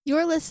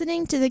You're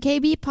listening to the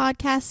KB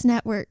Podcast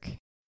Network.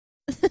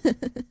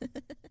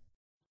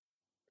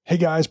 Hey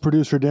guys,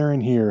 producer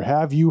Darren here.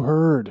 Have you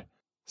heard?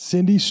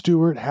 Cindy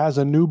Stewart has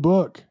a new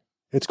book.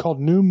 It's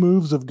called New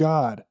Moves of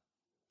God.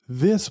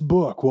 This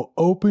book will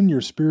open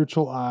your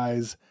spiritual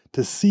eyes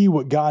to see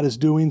what God is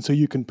doing so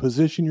you can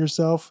position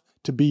yourself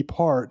to be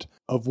part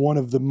of one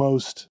of the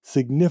most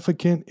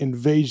significant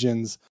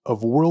invasions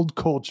of world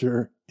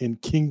culture in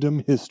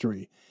kingdom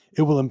history.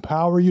 It will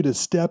empower you to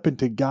step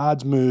into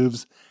God's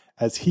moves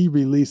as He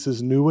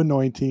releases new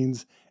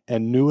anointings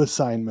and new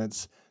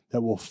assignments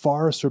that will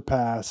far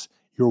surpass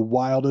your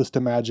wildest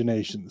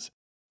imaginations.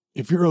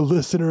 If you're a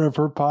listener of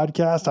her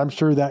podcast, I'm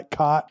sure that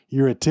caught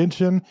your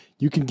attention.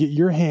 You can get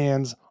your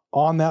hands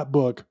on that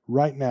book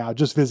right now.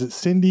 Just visit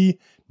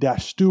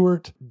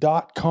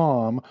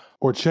cindy-stewart.com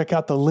or check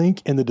out the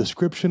link in the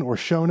description or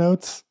show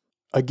notes.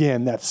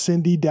 Again, that's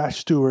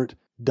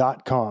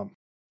cindy-stewart.com.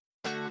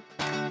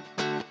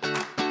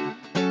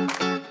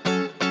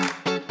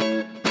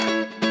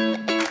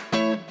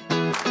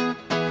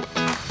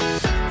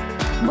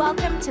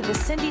 Welcome to the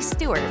Cindy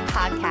Stewart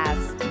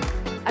Podcast,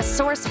 a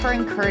source for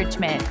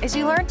encouragement as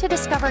you learn to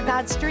discover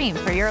God's dream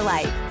for your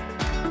life.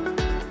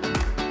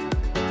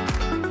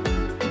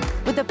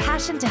 With a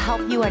passion to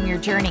help you on your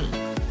journey,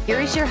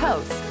 here is your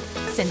host,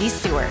 Cindy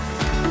Stewart.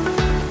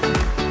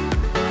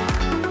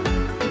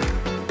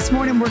 This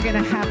morning, we're going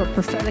to have a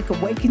prophetic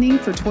awakening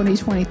for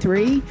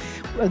 2023.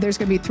 There's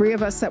going to be three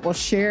of us that will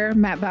share.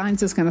 Matt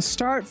Vines is going to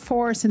start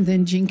for us, and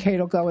then Gene Cade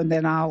will go, and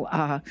then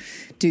I'll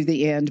do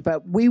the end.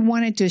 But we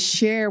wanted to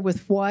share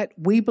with what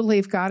we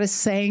believe God is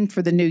saying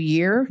for the new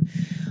year,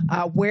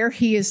 where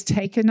He has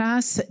taken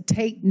us.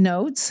 Take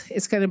notes.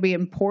 It's going to be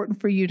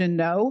important for you to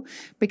know,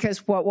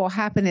 because what will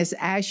happen is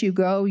as you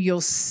go,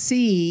 you'll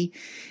see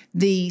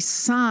the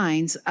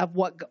signs of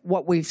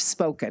what we've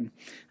spoken.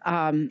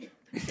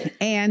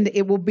 And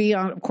it will be,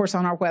 of course,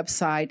 on our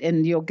website,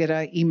 and you'll get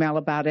an email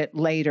about it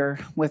later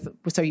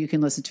so you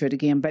can listen to it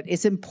again. But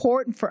it's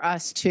important for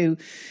us to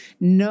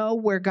know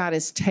where God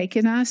has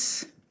taken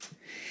us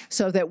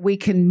so that we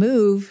can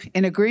move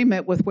in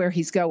agreement with where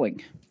He's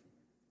going.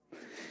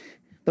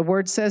 The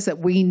Word says that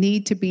we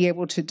need to be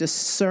able to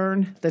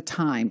discern the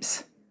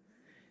times.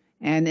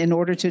 And in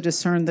order to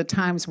discern the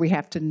times, we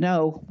have to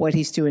know what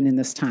He's doing in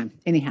this time.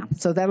 Anyhow,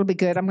 so that'll be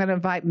good. I'm going to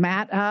invite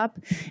Matt up,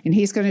 and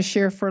he's going to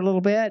share for a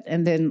little bit.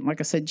 And then, like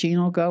I said, Gene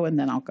will go, and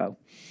then I'll go.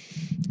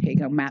 Here you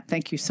go, Matt.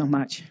 Thank you so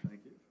much.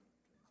 Thank you.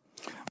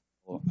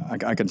 Well,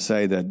 I can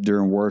say that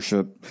during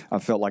worship, I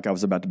felt like I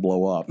was about to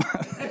blow up.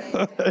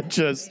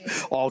 Just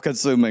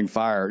all-consuming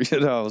fire,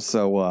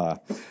 So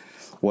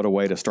what a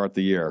way to start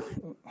the year.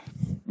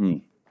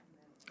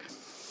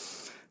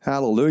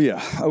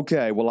 Hallelujah.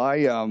 Okay. Well,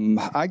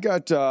 I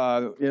got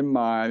in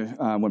my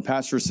when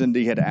Pastor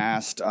Cindy had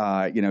asked,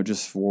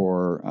 just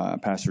for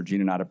Pastor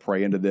Gene and I to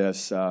pray into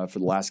this for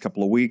the last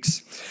couple of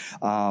weeks.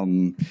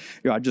 I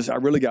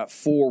really got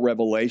 4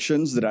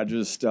 revelations that I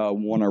just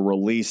want to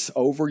release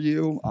over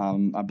you.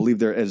 I believe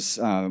there is.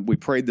 We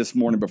prayed this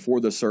morning before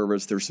the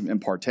service. There's some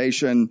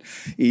impartation,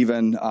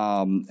 even,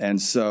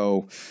 and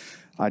so.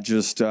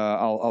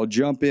 I'll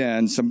jump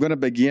in. So I'm going to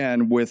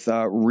begin with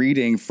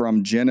reading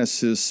from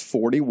Genesis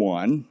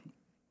 41,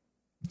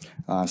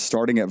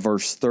 starting at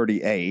verse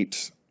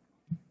 38.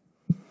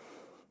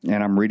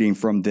 And I'm reading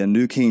from the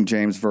New King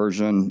James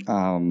Version.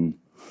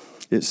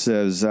 It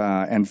says,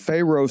 "And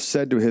Pharaoh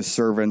said to his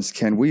servants,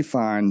 'Can we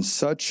find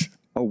such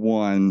a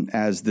one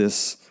as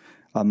this,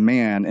 a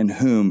man in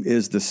whom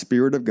is the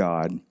Spirit of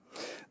God?'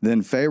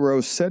 Then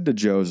Pharaoh said to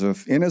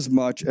Joseph,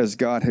 'Inasmuch as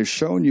God has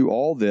shown you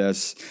all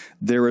this,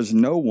 there is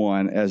no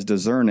one as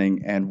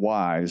discerning and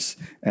wise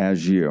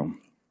as you.'"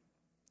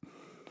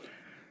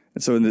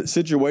 And so the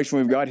situation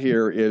we've got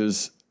here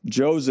is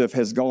Joseph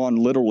has gone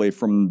literally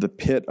from the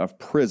pit of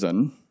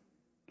prison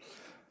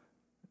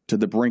to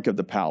the brink of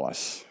the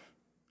palace.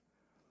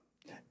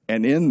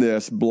 And in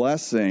this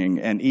blessing,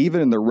 and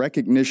even in the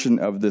recognition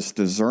of this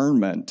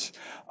discernment,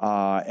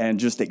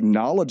 and just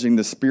acknowledging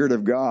the Spirit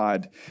of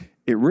God,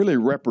 it really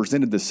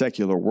represented the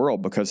secular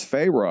world, because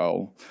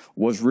Pharaoh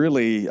was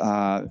really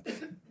the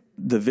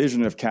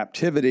vision of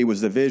captivity,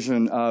 was the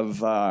vision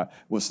of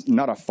was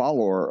not a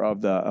follower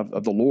of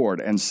the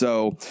Lord. And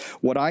so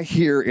what I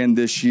hear in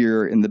this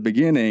year in the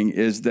beginning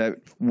is that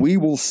we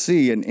will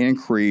see an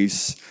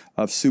increase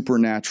of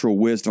supernatural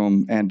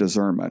wisdom and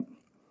discernment.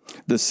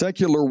 The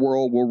secular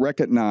world will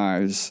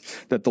recognize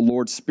that the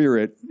Lord's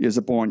Spirit is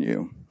upon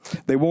you.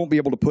 They won't be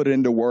able to put it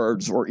into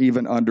words or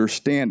even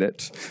understand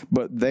it,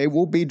 but they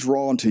will be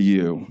drawn to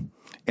you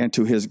and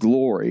to His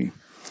glory.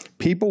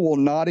 People will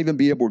not even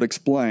be able to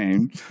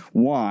explain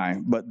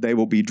why, but they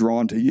will be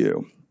drawn to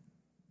you.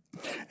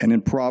 And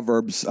in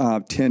Proverbs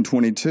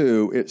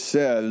 10:22, it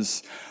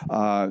says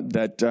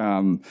that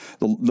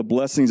the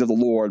blessings of the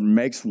Lord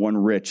makes one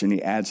rich, and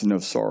he adds no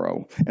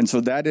sorrow. And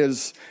so that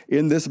is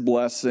in this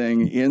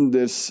blessing, in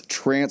this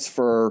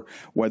transfer,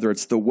 whether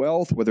it's the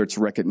wealth, whether it's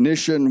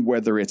recognition,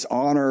 whether it's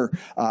honor,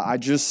 I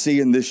just see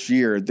in this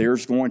year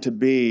there's going to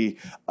be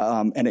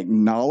an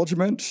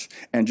acknowledgement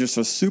and just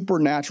a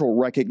supernatural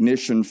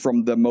recognition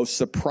from the most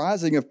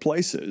surprising of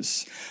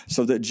places,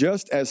 so that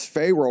just as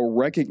Pharaoh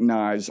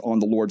recognized on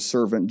the Lord's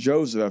servant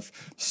Joseph,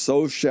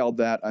 so shall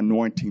that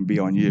anointing be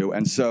on you.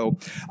 And so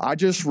I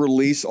just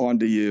release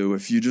onto you,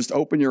 if you just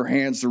open your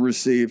hands to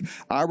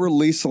receive, I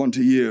release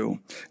onto you,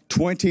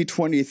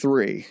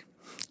 2023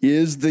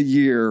 is the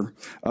year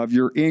of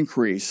your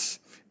increase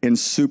in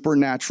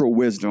supernatural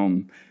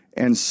wisdom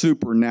and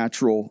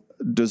supernatural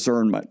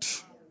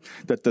discernment,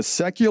 that the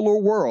secular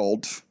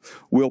world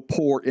will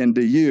pour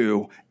into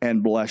you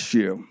and bless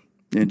you.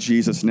 In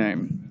Jesus'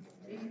 name.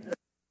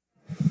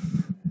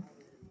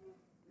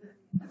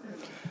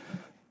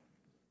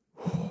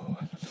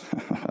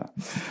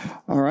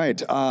 All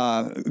right,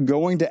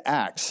 going to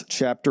Acts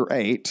chapter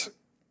 8,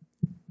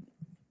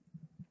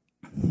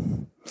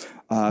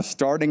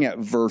 starting at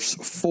verse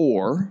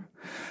 4.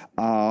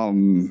 At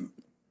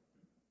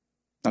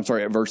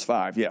verse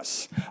 5,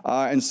 yes.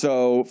 And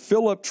so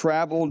Philip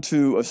traveled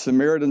to a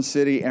Samaritan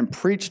city and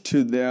preached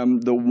to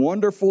them the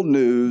wonderful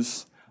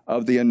news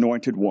of the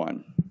Anointed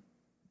One.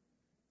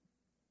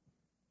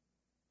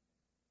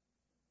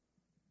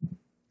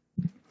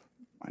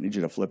 I need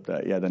you to flip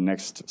that. Yeah, the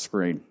next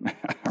screen.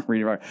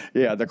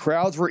 Yeah, the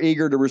crowds were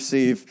eager to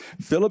receive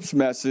Philip's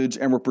message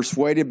and were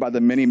persuaded by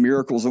the many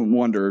miracles and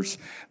wonders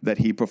that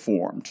he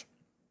performed.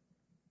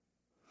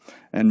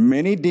 And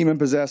many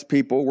demon-possessed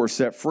people were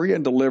set free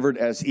and delivered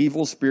as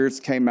evil spirits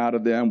came out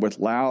of them with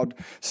loud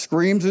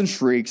screams and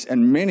shrieks,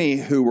 and many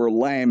who were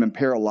lame and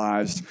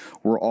paralyzed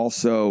were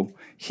also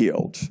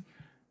healed.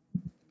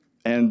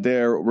 And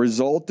there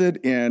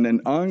resulted in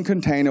an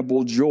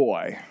uncontainable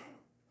joy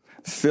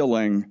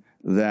filling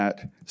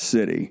that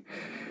city.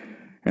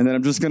 And then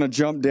I'm just going to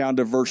jump down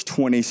to verse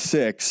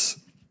 26.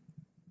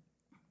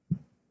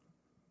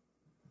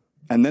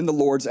 And then the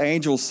Lord's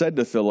angel said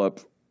to Philip,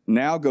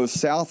 "Now go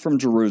south from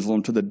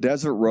Jerusalem to the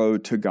desert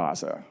road to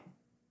Gaza."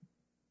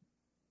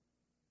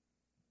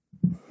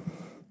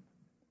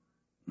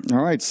 All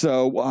right,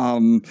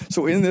 so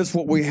in this,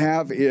 what we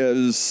have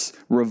is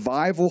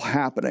revival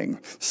happening.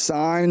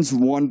 Signs,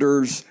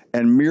 wonders,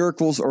 and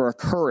miracles are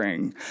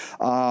occurring,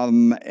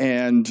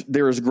 and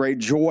there is great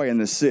joy in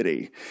the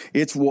city.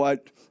 It's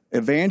what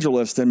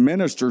evangelists and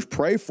ministers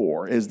pray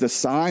for, is the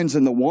signs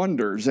and the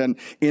wonders. And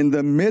in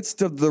the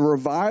midst of the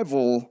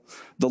revival,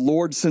 the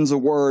Lord sends a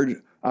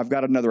word, "I've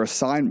got another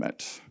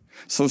assignment."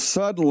 So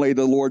suddenly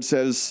the Lord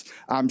says,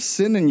 "I'm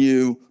sending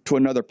you to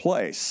another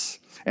place."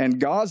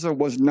 And Gaza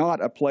was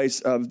not a place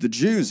of the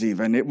Jews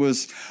even. It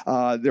was,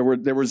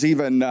 there was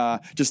even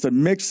just a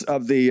mix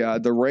of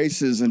the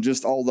races and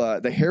just all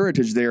the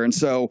heritage there. And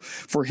so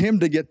for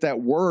him to get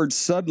that word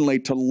suddenly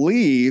to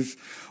leave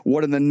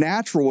what in the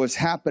natural was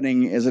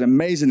happening is an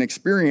amazing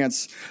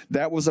experience.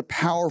 That was a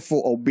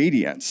powerful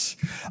obedience.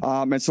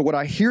 And so what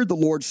I hear the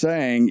Lord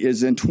saying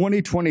is in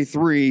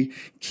 2023,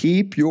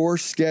 keep your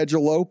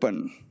schedule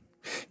open.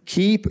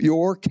 Keep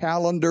your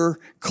calendar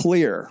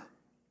clear.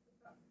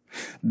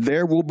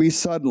 There will be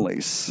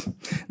suddenlies.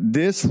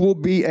 This will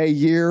be a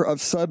year of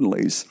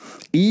suddenlies.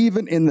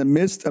 Even in the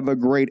midst of a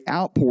great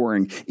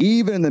outpouring,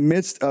 even in the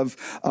midst of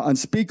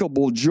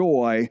unspeakable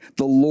joy,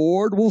 the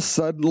Lord will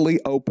suddenly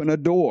open a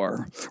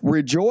door.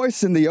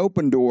 Rejoice in the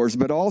open doors,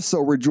 but also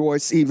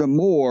rejoice even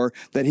more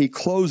that he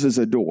closes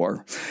a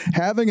door.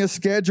 Having a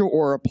schedule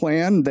or a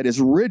plan that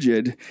is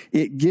rigid,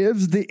 it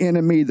gives the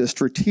enemy the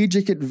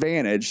strategic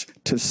advantage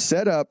to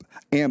set up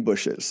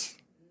ambushes.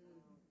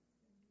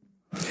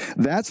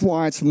 That's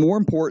why it's more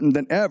important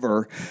than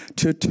ever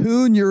to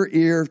tune your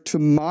ear to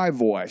my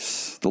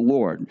voice, the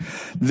Lord.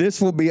 This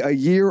will be a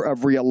year of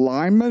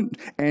realignment,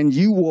 and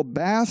you will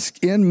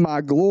bask in my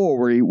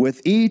glory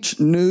with each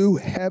new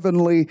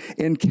heavenly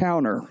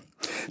encounter.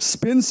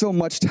 Spend so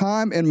much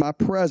time in my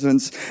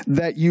presence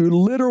that you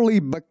literally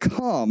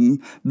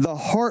become the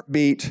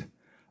heartbeat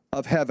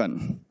of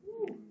heaven.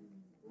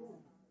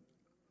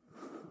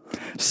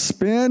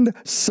 Spend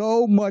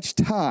so much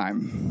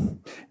time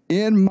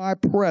in my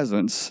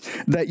presence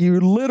that you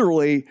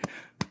literally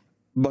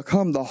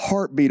become the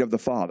heartbeat of the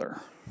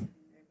Father.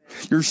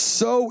 You're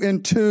so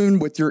in tune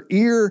with your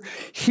ear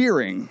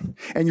hearing,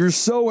 and you're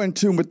so in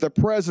tune with the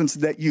presence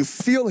that you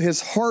feel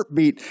his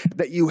heartbeat,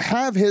 that you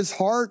have his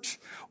heart.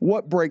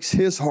 What breaks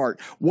his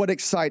heart? What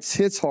excites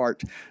his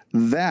heart?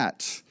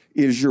 That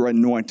is your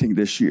anointing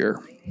this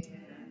year.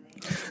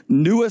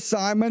 New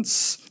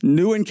assignments,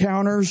 new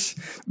encounters,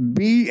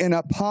 be in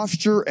a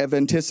posture of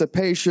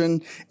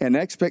anticipation and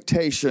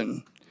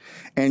expectation,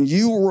 and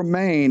you will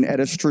remain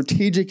at a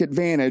strategic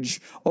advantage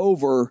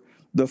over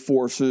the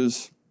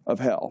forces of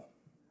hell.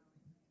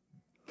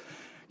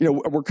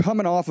 we're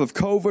coming off of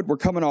COVID, we're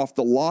coming off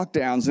the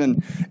lockdowns,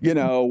 and,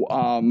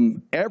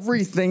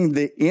 everything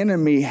the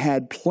enemy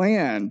had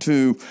planned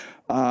to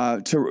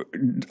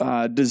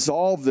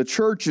dissolve the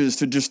churches,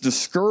 to just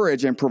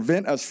discourage and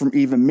prevent us from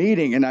even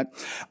meeting. And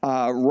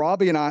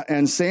Robbie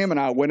and Sam and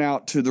I went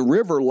out to the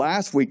river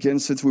last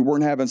weekend since we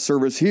weren't having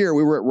service here.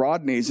 We were at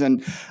Rodney's,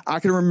 and I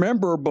can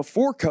remember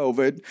before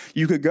COVID,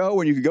 you could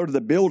go to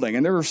the building,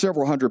 and there were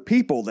several hundred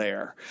people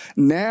there.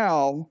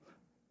 Now,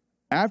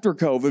 after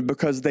COVID,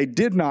 because they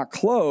did not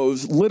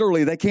close,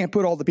 literally they can't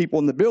put all the people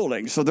in the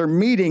building. So they're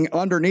meeting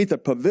underneath a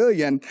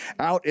pavilion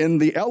out in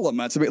the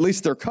elements. I mean, at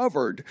least they're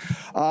covered.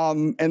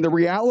 And the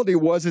reality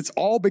was it's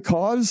all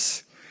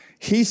because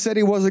he said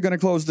he wasn't going to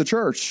close the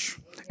church.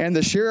 And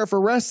the sheriff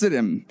arrested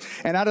him.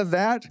 And out of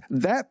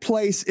that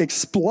place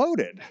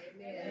exploded.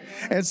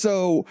 And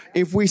so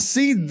if we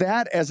see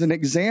that as an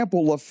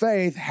example of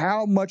faith,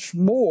 how much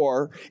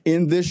more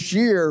in this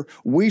year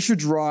we should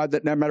drive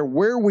that no matter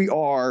where we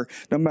are,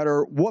 no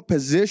matter what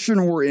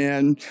position we're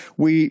in,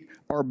 we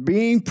are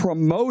being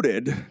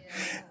promoted.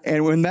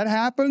 And when that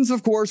happens,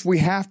 of course, we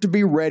have to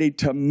be ready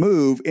to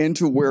move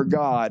into where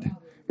God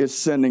is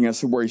sending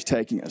us and where he's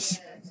taking us.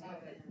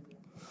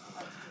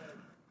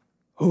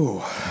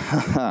 Ooh.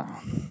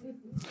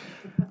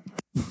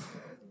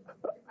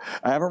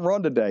 I haven't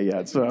run today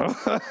yet, so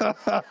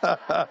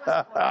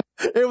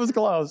it was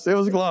close.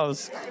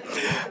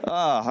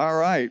 All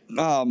right.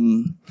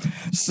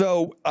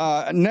 So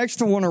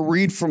next I want to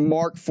read from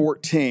Mark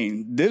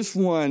 14. This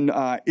one,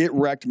 it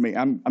wrecked me.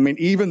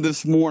 Even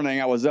this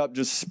morning I was up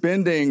just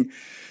spending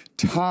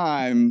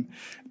time,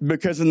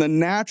 because in the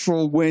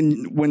natural,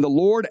 when the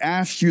Lord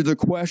asks you the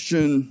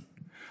question,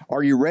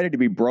 are you ready to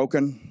be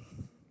broken?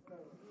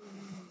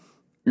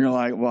 You're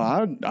like,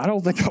 well, I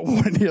don't think I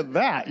want to hear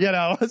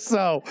that,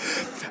 So,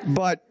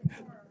 but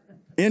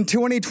in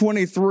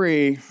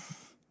 2023,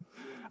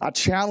 I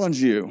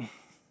challenge you.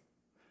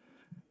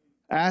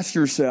 Ask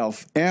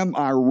yourself, am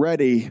I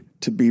ready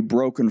to be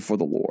broken for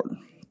the Lord?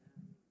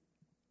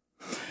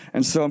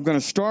 And so I'm going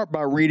to start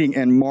by reading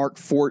in Mark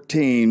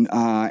 14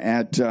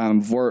 at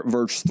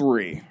verse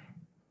 3.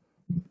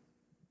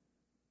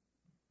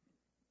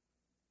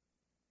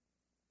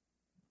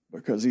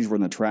 Because these were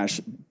in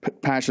the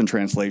Passion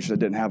Translation. I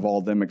didn't have all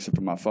of them except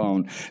for my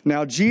phone.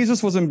 Now,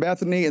 Jesus was in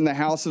Bethany in the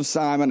house of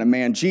Simon. A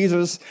man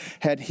Jesus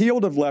had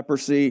healed of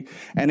leprosy,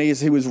 and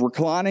as he was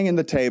reclining in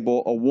the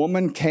table, a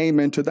woman came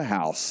into the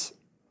house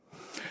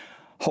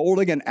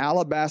holding an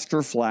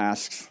alabaster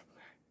flask.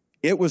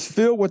 It was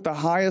filled with the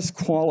highest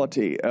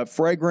quality of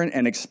fragrant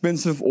and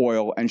expensive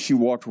oil, and she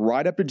walked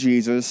right up to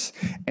Jesus,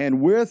 and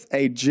with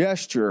a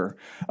gesture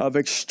of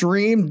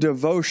extreme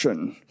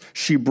devotion,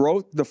 she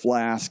broke the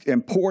flask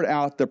and poured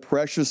out the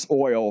precious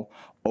oil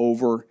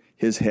over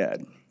his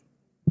head.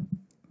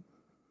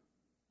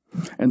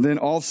 And then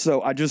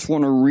also, I just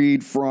want to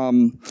read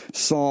from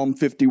Psalm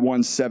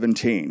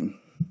 51:17.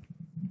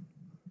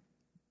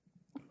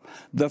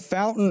 The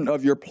fountain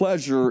of your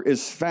pleasure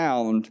is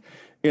found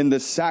in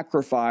the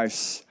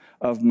sacrifice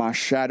of my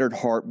shattered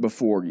heart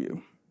before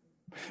you.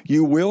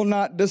 You will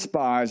not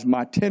despise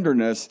my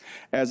tenderness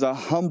as I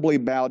humbly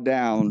bow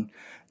down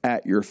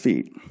at your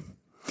feet.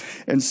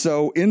 And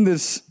so in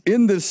this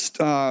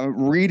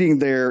reading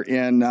there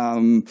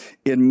in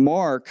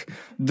Mark,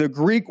 the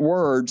Greek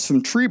word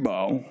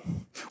 "symtribo,"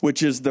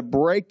 which is the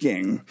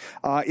breaking,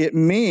 it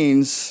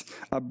means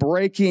a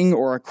breaking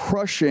or a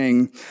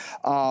crushing.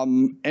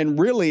 And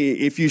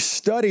really, if you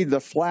study the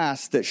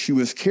flask that she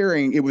was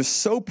carrying, it was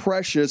so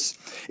precious,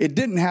 it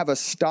didn't have a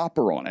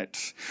stopper on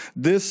it.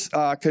 This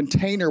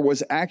container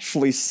was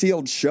actually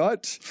sealed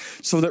shut,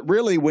 so that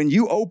really when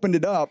you opened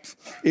it up,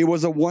 it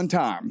was a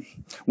one-time.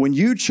 When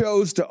you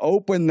chose to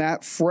open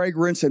that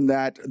fragrance and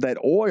that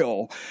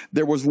oil,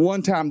 there was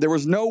one time. There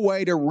was no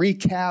way to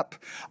recap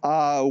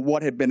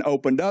what had been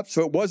opened up.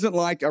 So it wasn't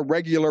like a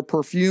regular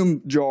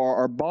perfume jar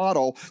or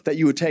bottle that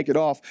you would take it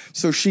off.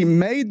 So she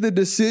made the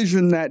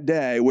decision that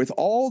day, with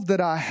all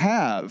that I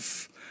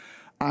have,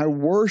 I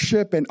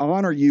worship and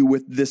honor you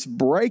with this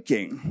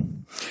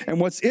breaking. And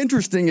what's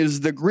interesting is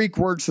the Greek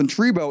word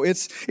 "symtribo,"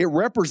 it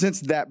represents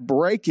that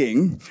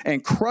breaking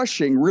and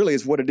crushing, really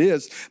is what it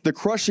is, the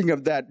crushing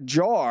of that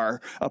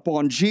jar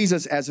upon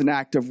Jesus as an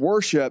act of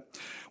worship.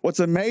 What's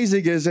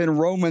amazing is in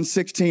Romans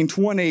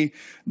 16:20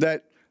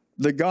 that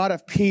the God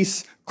of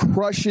peace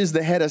crushes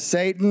the head of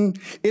Satan.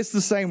 It's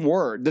the same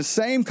word. The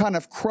same kind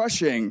of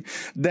crushing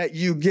that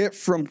you get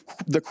from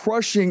the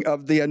crushing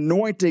of the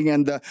anointing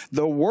and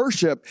the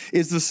worship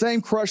is the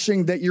same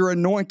crushing that you're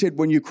anointed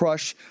when you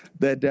crush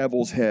the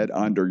devil's head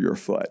under your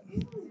foot.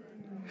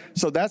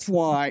 So that's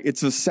why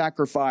it's a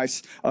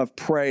sacrifice of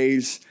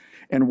praise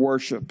and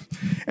worship.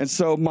 And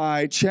so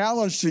my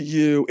challenge to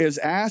you is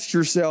ask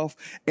yourself,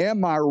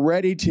 am I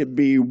ready to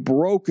be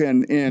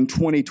broken in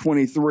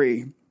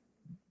 2023?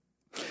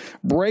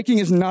 Breaking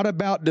is not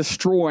about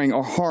destroying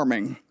or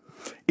harming.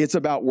 It's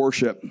about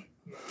worship.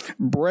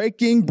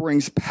 Breaking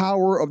brings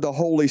power of the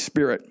Holy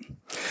Spirit.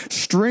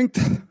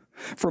 Strength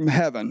from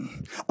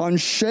heaven,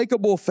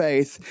 unshakable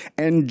faith,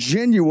 and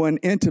genuine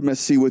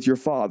intimacy with your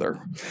Father.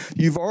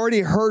 You've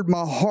already heard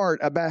my heart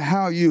about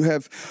how you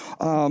have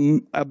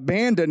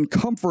abandoned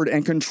comfort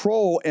and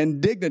control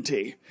and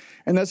dignity.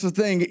 And that's the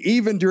thing,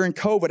 even during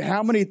COVID,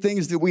 how many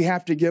things did we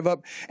have to give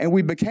up? And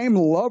we became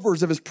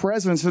lovers of his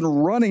presence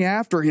and running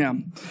after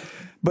him.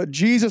 But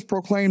Jesus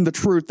proclaimed the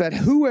truth that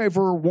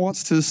whoever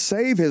wants to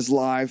save his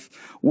life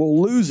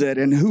will lose it,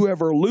 and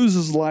whoever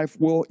loses life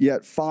will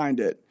yet find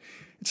it.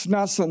 It's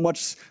not so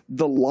much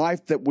the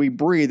life that we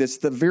breathe, it's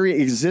the very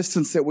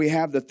existence that we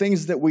have, the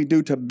things that we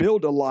do to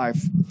build a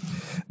life.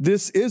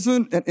 This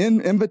isn't an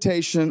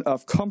invitation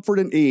of comfort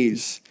and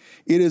ease.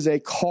 It is a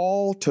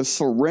call to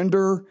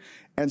surrender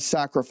and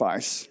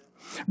sacrifice.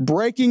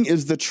 Breaking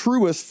is the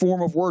truest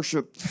form of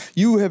worship.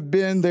 You have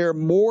been there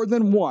more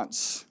than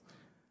once.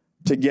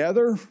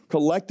 Together,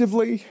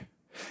 collectively,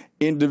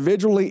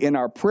 individually in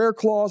our prayer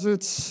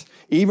closets,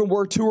 even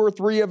where 2 or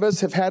 3 of us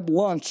have had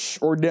lunch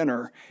or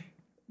dinner,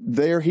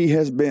 there he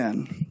has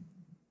been.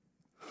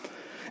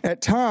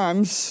 At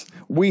times,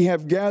 we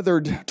have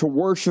gathered to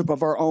worship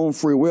of our own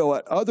free will.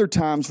 At other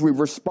times, we've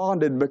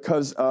responded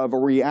because of a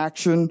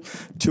reaction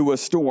to a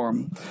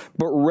storm.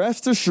 But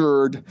rest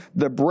assured,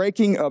 the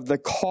breaking of the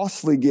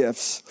costly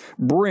gifts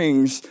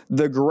brings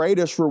the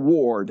greatest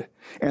reward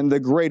and the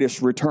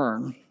greatest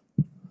return.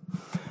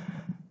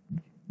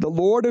 The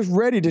Lord is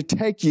ready to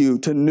take you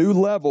to new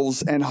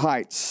levels and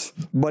heights,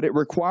 but it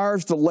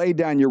requires to lay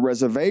down your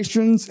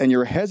reservations and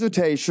your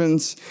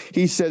hesitations.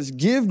 He says,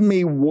 give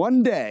me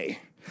one day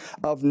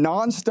of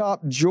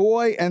nonstop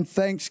joy and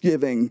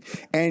thanksgiving,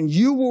 and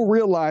you will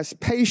realize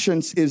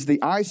patience is the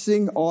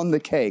icing on the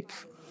cake.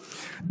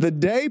 The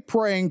day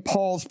praying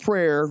Paul's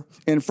prayer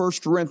in 1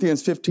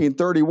 Corinthians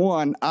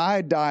 15:31,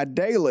 I die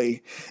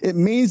daily, it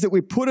means that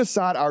we put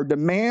aside our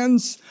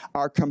demands,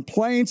 our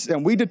complaints,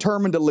 and we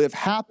determine to live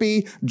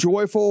happy,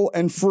 joyful,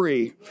 and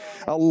free.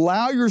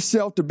 Allow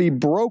yourself to be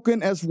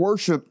broken as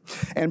worship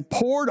and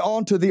poured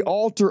onto the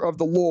altar of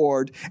the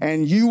Lord,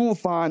 and you will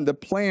find the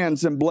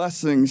plans and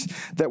blessings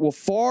that will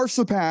far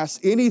surpass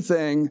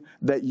anything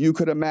that you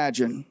could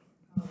imagine.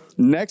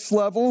 Next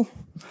level,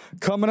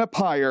 coming up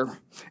higher.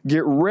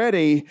 Get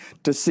ready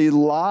to see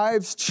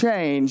lives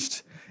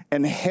changed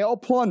and hell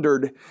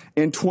plundered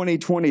in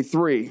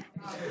 2023.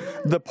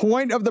 The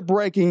point of the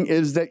breaking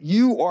is that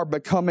you are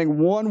becoming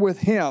one with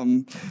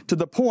him to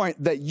the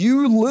point that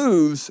you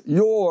lose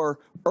your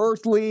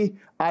earthly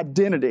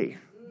identity.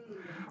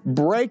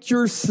 Break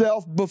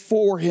yourself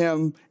before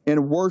him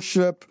in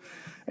worship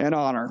and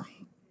honor.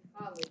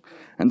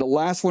 And the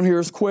last one here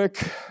is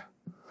quick,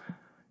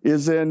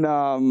 is in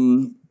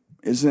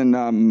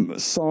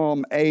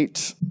Psalm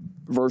 8,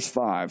 verse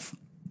 5.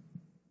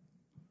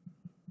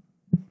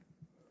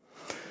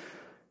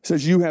 It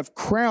says, you have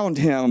crowned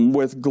him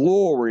with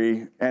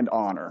glory and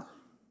honor.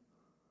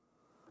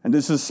 And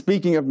this is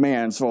speaking of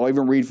man, so I'll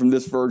even read from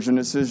this version.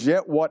 It says,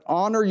 yet what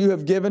honor you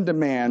have given to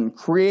man,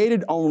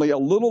 created only a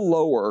little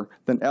lower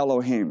than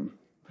Elohim,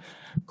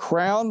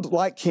 crowned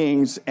like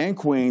kings and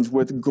queens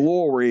with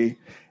glory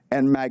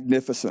and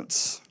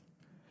magnificence.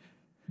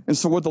 And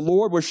so what the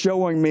Lord was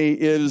showing me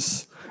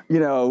is,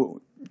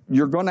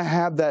 you're going to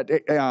have that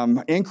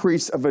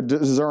increase of a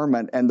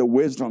discernment and the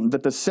wisdom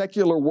that the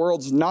secular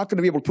world's not going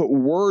to be able to put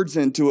words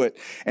into it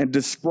and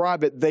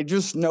describe it. They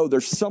just know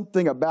there's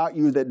something about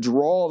you that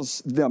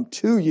draws them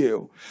to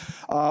you.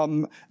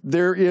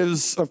 There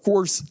is, of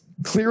course,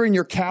 clearing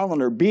your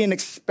calendar, being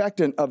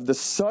expectant of the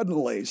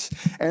suddenlies,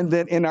 and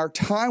then in our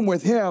time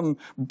with him,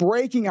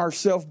 breaking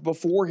ourselves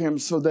before him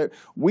so that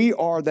we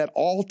are that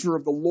altar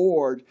of the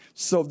Lord,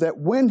 so that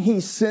when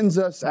he sends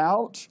us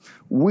out,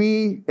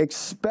 we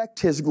expect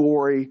his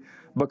glory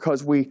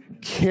because we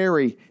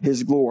carry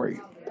his glory.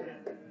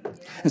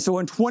 And so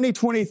in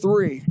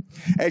 2023,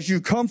 as you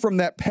come from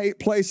that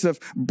place of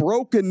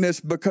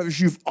brokenness because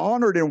you've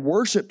honored and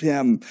worshiped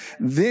him,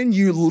 then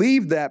you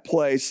leave that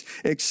place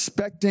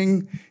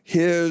expecting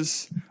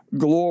his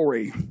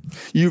glory.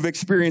 You've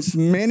experienced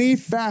many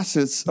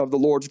facets of the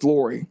Lord's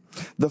glory.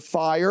 The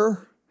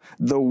fire,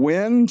 the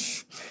wind,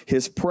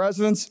 his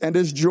presence, and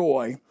his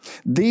joy.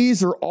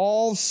 These are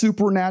all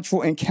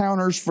supernatural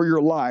encounters for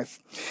your life.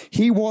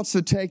 He wants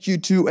to take you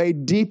to a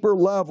deeper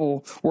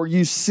level where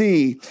you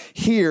see,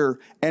 hear,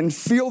 and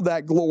feel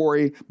that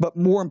glory, but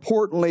more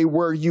importantly,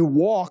 where you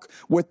walk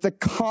with the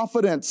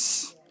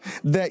confidence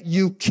that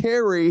you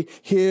carry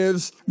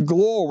his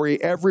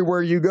glory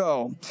everywhere you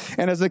go.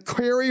 And as a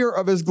carrier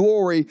of his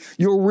glory,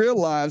 you'll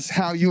realize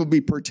how you'll be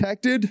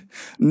protected,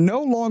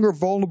 no longer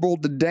vulnerable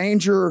to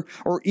danger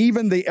or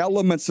even the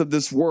elements of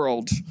this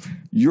world.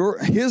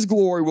 His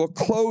glory will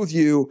clothe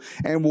you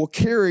and will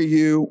carry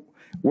you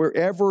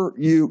wherever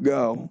you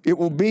go. It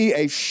will be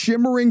a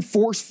shimmering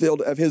force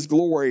field of his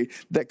glory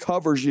that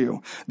covers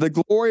you. The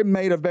glory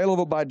made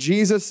available by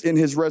Jesus in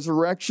his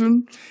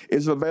resurrection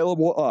is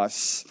available to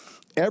us.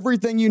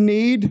 Everything you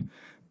need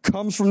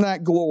comes from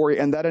that glory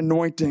and that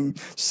anointing.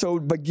 So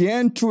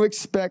begin to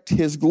expect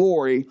his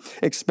glory,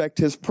 expect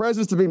his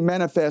presence to be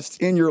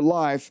manifest in your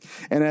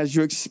life. And as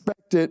you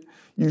expect it,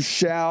 you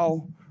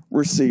shall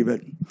receive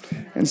it.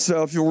 And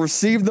so if you'll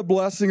receive the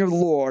blessing of the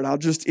Lord, I'll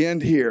just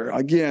end here.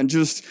 Again,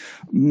 just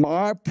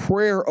my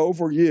prayer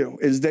over you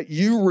is that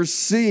you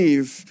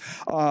receive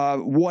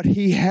what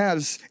he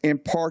has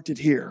imparted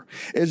here,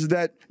 is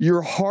that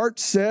your heart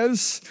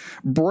says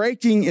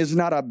breaking is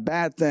not a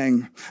bad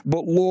thing,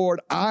 but Lord,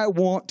 I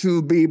want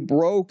to be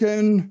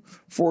broken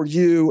for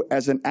you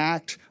as an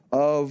act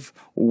of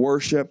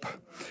worship.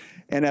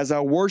 And as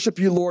I worship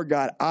you, Lord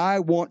God, I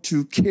want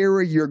to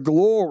carry your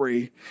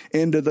glory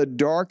into the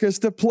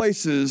darkest of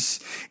places,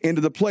 into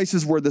the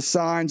places where the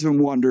signs and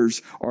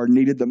wonders are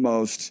needed the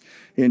most.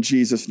 In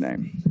Jesus'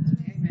 name.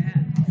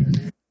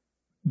 Amen.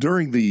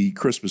 During the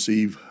Christmas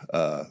Eve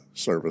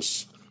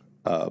service,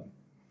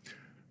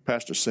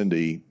 Pastor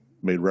Cindy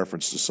made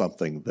reference to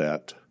something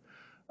that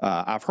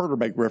I've heard her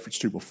make reference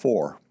to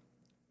before,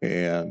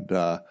 and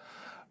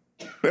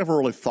never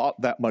really thought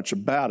that much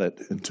about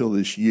it until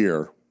this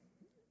year.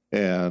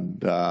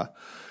 And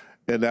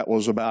that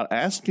was about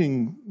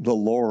asking the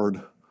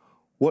Lord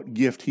what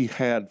gift he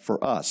had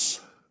for us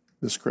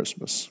this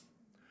Christmas.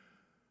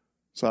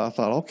 So I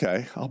thought,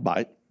 okay, I'll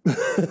bite.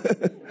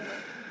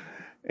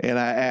 And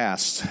I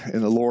asked,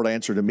 and the Lord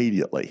answered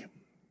immediately.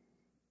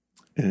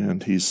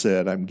 And he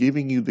said, I'm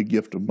giving you the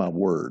gift of my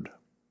word.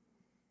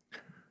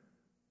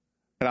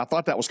 And I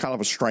thought that was kind of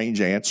a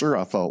strange answer.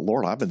 I thought,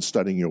 Lord, I've been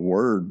studying your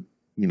word,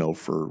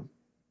 for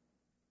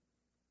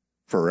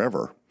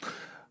forever.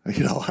 I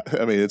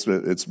mean,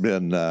 it's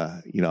been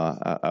I've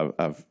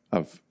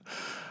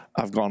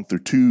gone through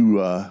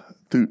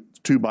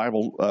two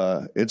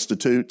Bible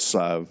institutes.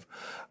 I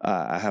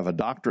have a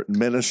doctorate in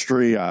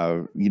ministry.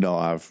 I've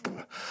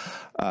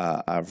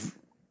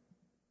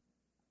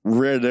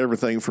read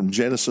everything from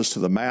Genesis to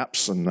the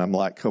maps, and I'm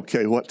like,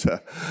 okay, what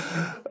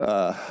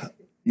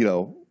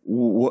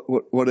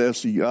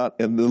else you got?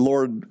 And the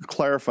Lord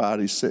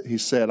clarified. He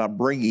said, I'm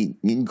bringing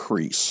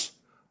increase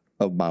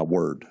of my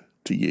word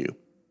to you.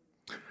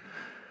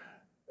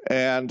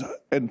 And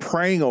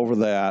praying over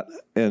that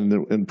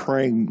and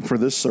praying for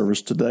this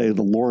service today,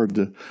 the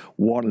Lord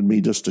wanted me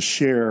just to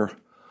share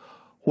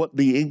what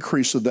the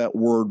increase of that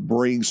word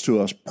brings to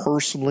us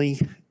personally,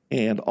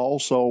 and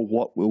also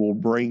what it will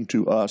bring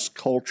to us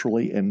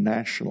culturally and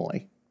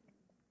nationally.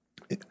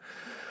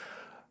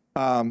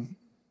 The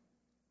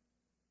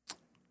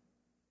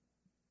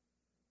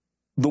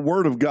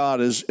Word of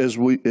God, as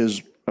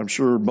I'm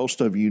sure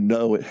most of you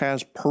know, it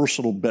has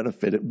personal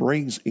benefit. It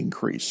brings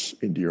increase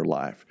into your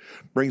life.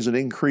 It brings an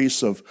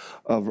increase of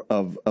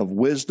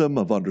wisdom,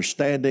 of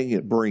understanding.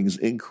 It brings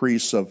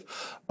increase of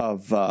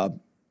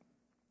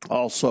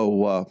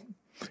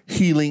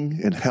healing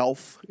and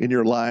health in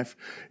your life.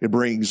 It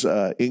brings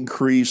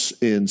increase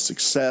in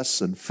success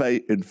and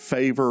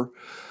favor.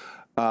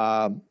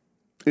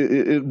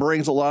 It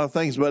brings a lot of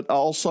things, but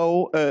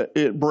also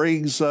it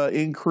brings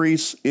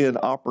increase in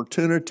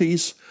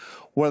opportunities.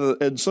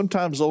 And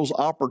sometimes those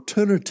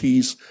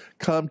opportunities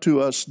come to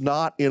us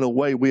not in a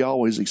way we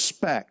always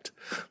expect.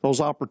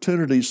 Those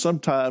opportunities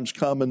sometimes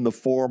come in the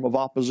form of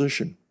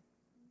opposition.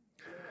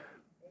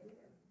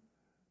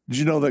 Did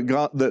you know that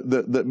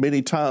that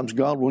many times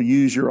God will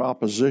use your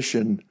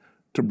opposition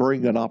to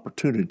bring an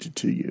opportunity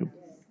to you?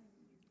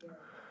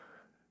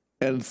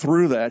 And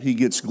through that, he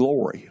gets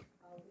glory.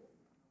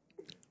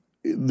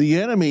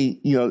 The enemy,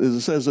 as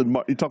it says in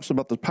Mark, he talks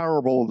about the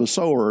parable of the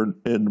sower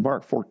in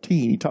Mark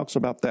 14. He talks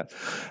about that,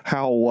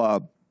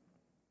 how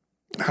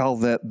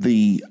that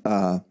the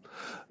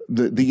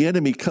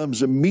enemy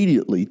comes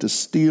immediately to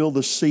steal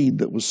the seed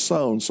that was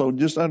sown. So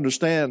just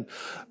understand,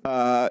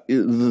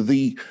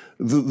 the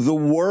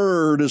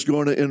word is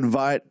going to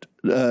invite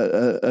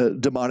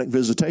demonic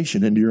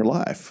visitation into your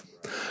life.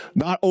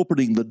 Not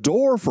opening the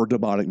door for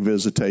demonic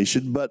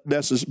visitation, but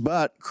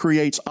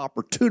creates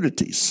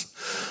opportunities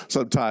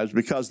sometimes,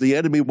 because the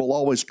enemy will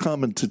always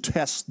come and to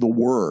test the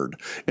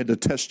word and to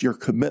test your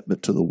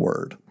commitment to the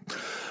word.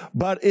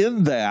 But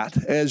in that,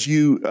 as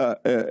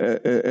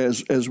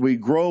we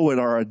grow in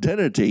our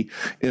identity,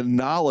 in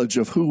knowledge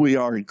of who we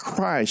are in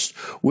Christ,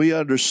 we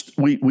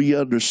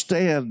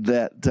understand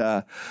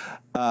that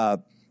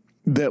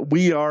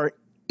we are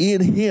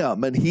in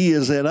him and he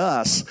is in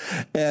us.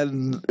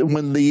 And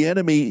when the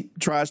enemy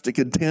tries to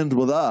contend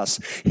with us,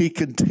 he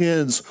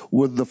contends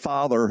with the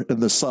Father and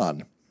the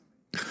Son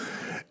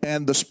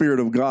and the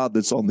Spirit of God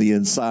that's on the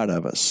inside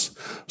of us.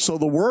 So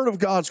the Word of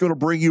God's going to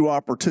bring you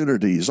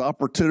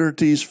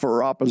opportunities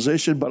for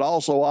opposition, but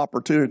also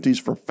opportunities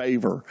for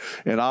favor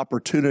and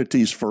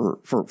opportunities for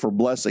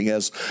blessing.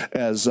 As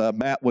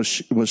Matt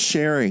was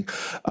sharing,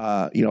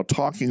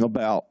 talking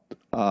about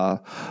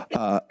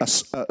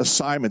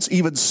assignments,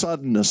 even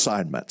sudden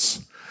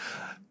assignments.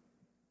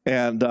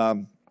 And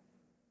but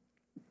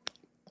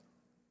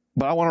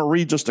I want to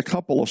read just a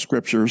couple of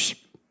scriptures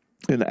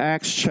in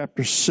Acts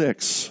chapter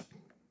 6,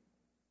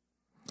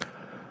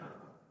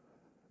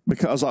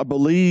 because I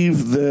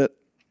believe that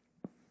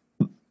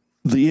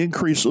the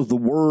increase of the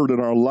word in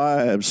our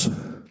lives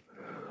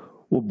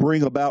will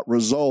bring about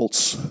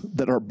results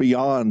that are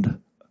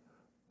beyond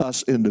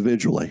us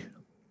individually.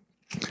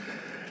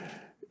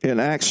 In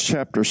Acts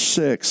chapter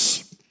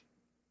 6,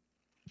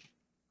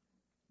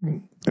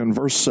 in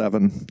verse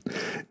 7,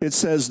 it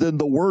says, "Then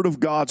the word of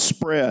God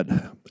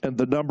spread, and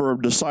the number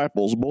of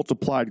disciples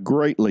multiplied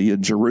greatly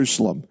in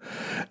Jerusalem,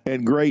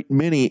 and a great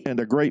many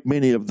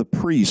of the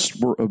priests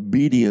were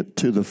obedient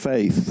to the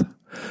faith."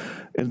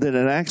 And then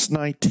in Acts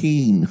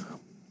 19,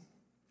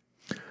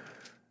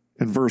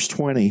 in verse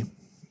 20,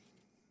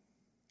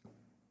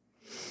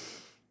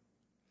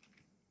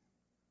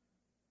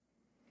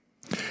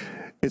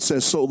 it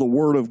says, "So the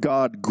word of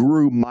God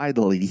grew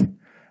mightily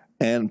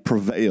and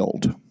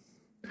prevailed."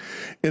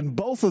 In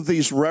both of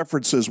these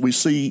references, we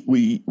see,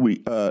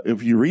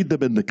 if you read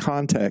them in the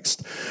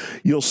context,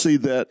 you'll see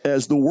that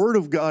as the word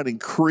of God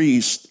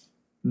increased,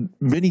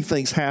 many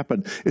things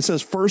happened. It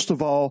says, first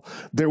of all,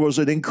 there was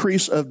an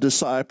increase of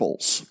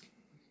disciples.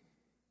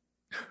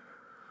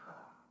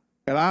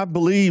 And I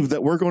believe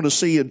that we're going to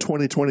see in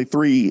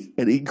 2023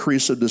 an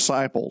increase of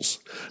disciples.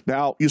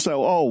 Now, you say,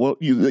 oh, well,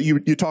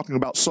 you're talking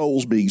about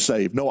souls being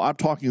saved. No, I'm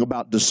talking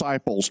about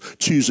disciples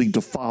choosing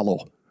to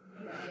follow,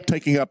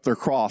 taking up their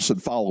cross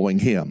and following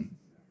him.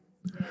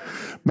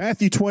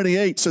 Matthew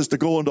 28 says to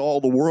go into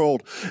all the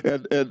world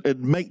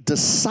and make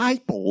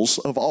disciples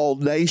of all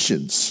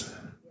nations.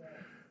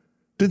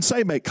 Didn't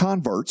say make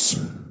converts.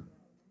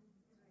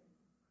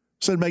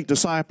 Said make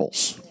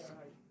disciples.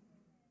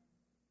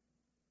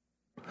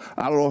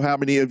 I don't know how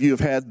many of you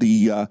have had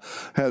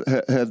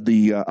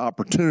the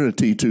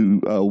opportunity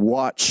to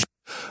watch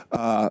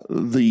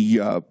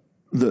the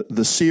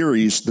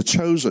series The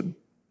Chosen.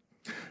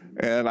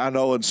 And I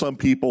know in some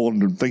people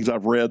and things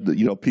I've read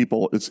that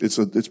people it's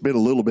been a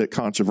little bit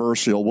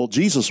controversial. Well,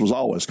 Jesus was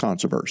always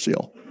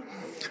controversial.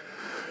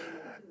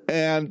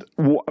 And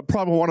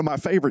probably one of my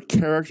favorite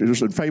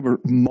characters and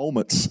favorite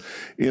moments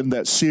in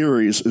that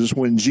series is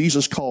when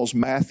Jesus calls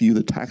Matthew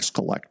the tax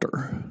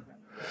collector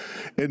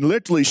and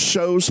literally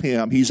shows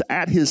him he's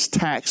at his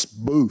tax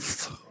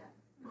booth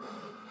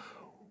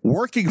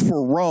working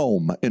for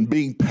Rome and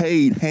being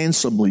paid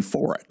handsomely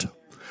for it.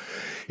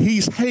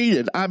 He's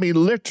hated. I mean,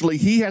 literally,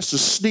 he has to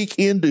sneak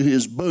into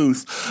his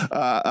booth.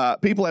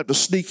 People have to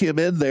sneak him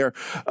in there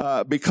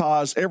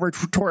because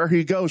everywhere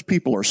he goes,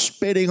 people are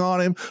spitting on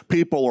him.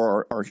 People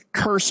are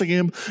cursing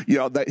him.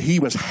 That he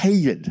was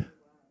hated.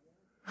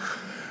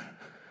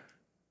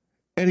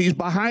 And he's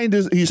behind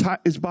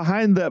he's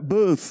behind that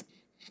booth.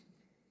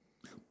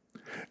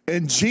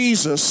 And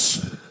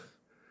Jesus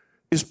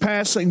is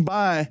passing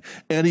by,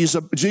 and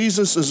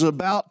Jesus is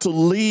about to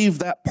leave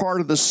that part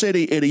of the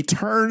city, and he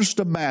turns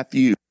to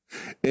Matthew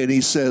and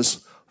he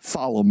says,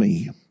 "Follow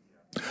me."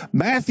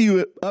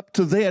 Matthew, up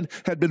to then,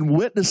 had been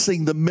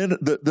witnessing the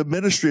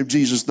ministry of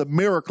Jesus, the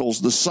miracles,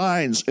 the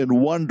signs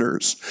and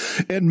wonders.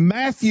 And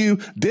Matthew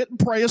didn't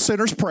pray a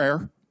sinner's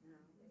prayer.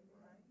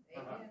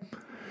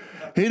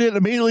 He didn't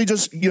immediately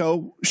just,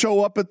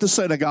 show up at the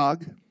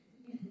synagogue.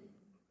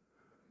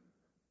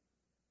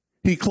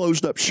 He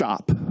closed up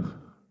shop.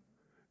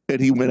 And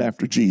he went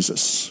after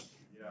Jesus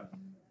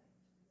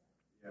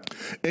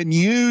and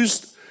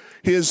used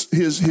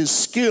his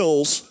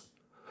skills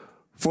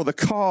for the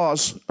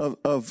cause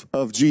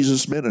of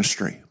Jesus'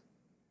 ministry.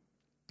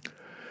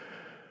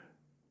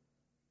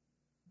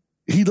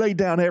 He laid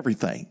down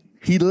everything.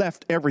 He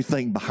left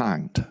everything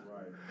behind,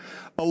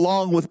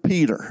 along with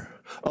Peter,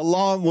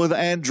 along with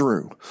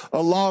Andrew,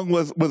 along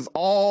with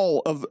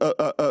all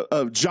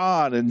of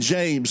John and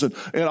James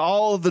and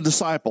all of the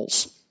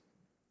disciples.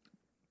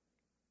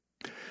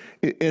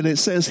 And it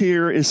says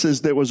here,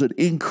 there was an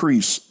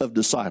increase of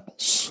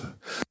disciples.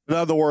 In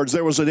other words,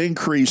 there was an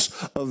increase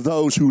of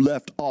those who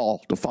left all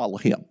to follow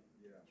him.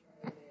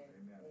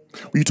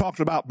 You talked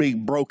about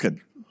being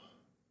broken.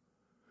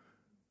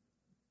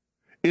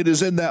 It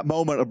is in that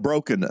moment of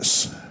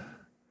brokenness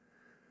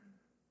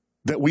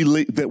that we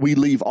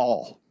leave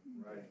all.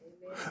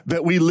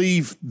 That we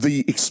leave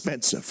the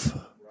expensive.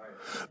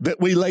 That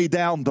we lay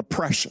down the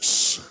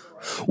precious.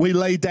 We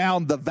lay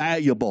down the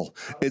valuable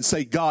and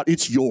say, God,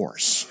 it's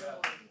yours.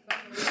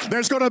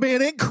 There's going to be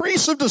an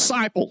increase of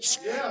disciples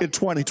in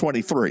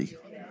 2023.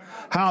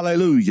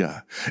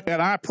 Hallelujah.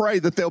 And I pray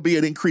that there'll be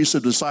an increase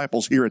of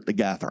disciples here at the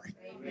gathering.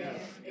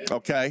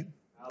 Okay?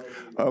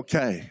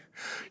 Okay.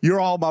 You're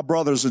all my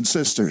brothers and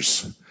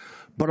sisters.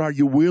 But are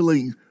you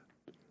willing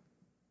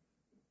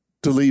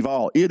to leave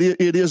all? It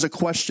is a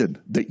question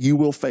that you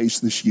will face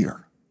this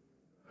year.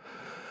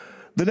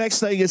 The next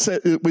thing is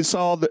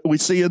that we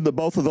see in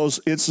both of those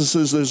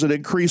instances, there's an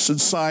increase in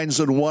signs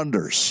and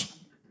wonders.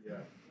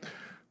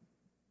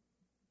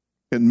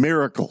 And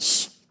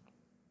miracles.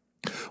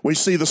 We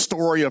see the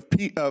story of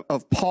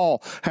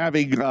Paul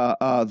having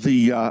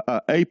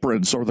the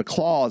aprons or the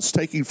cloths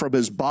taken from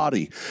his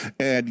body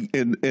and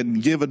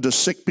given to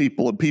sick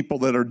people and people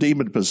that are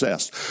demon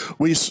possessed.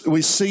 We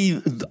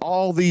see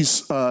all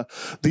these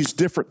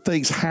different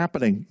things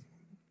happening.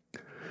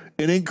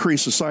 An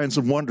increase of signs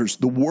and wonders.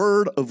 The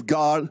word of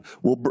God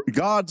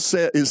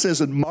it says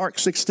in Mark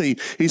 16,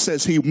 he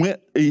says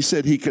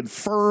he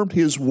confirmed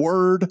his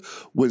word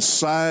with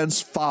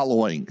signs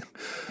following.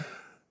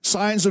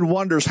 Signs and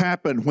wonders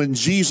happened when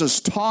Jesus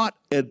taught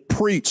and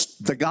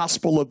preached the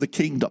gospel of the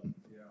kingdom.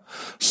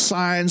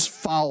 Signs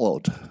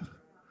followed.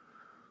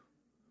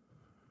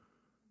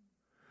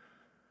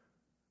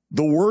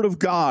 The Word of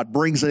God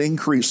brings an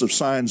increase of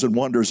signs and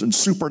wonders and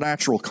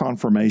supernatural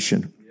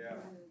confirmation.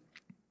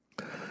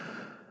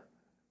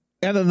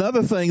 And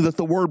another thing that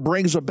the Word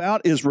brings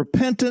about is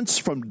repentance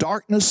from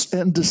darkness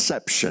and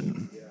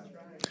deception.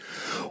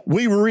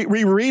 We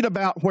read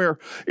about where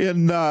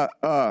in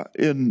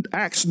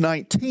Acts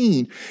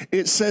 19,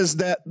 it says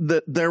that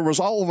there was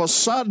all of a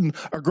sudden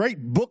a great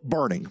book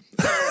burning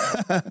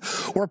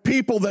where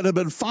people that have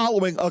been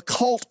following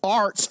occult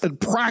arts and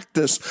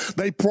practice,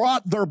 they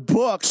brought their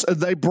books and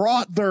they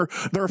brought their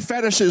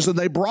fetishes and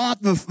they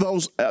brought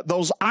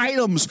those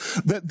items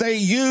that they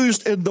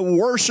used in the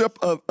worship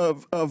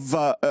of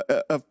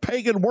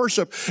pagan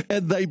worship,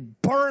 and they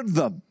burned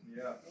them.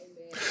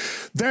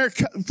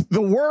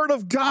 The Word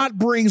of God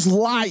brings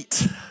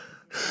light.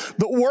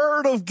 The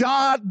Word of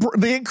God,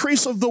 the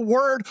increase of the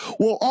Word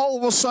will all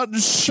of a sudden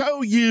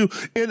show you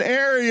in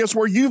areas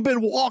where you've been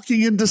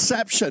walking in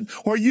deception,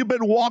 where you've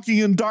been walking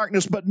in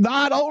darkness, but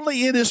not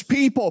only in His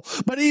people,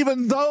 but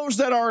even those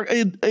that are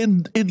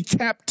in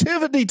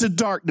captivity to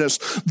darkness,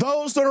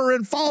 those that are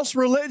in false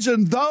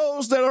religion,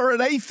 those that are in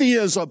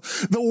atheism.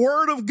 The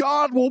Word of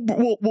God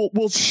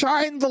will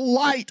shine the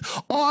light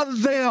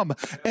on them,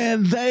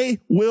 and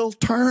they will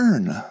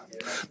turn.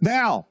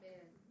 Now,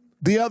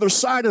 the other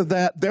side of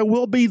that, there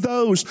will be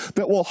those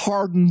that will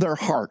harden their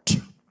heart.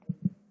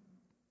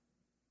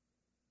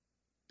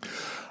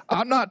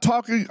 I'm not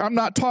talking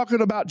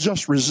about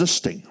just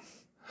resisting,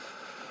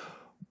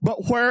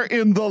 but where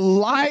in the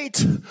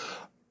light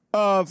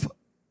of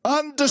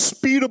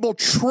undisputable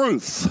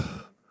truth,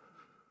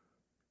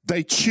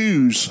 they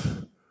choose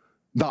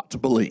not to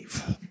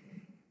believe.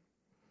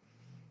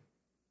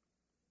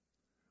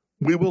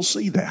 We will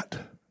see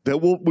that.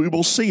 We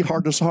will see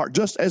hardness of heart,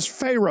 just as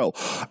Pharaoh,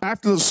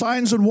 after the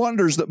signs and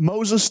wonders that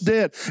Moses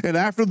did, and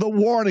after the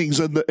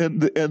warnings and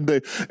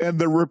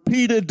the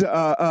repeated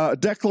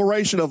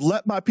declaration of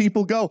 "Let my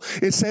people go,"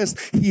 it says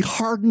he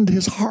hardened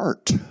his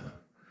heart,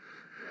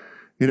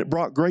 and it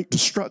brought great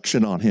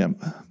destruction on him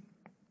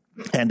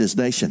and his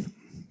nation.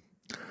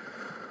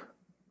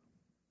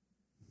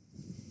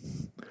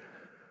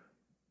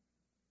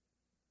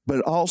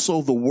 But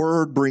also, the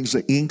Word brings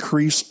an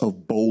increase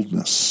of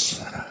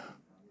boldness.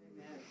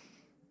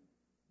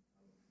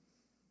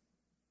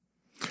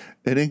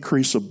 An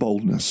increase of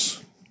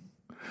boldness.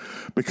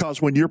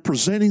 Because when you're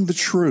presenting the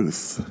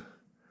truth,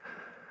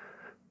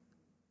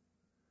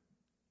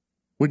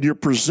 when you're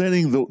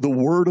presenting the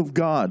Word of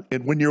God,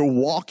 and when you're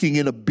walking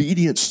in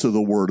obedience to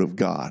the Word of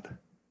God,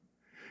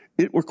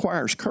 it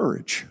requires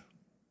courage.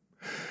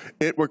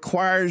 It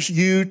requires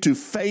you to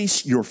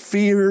face your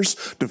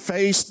fears, to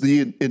face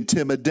the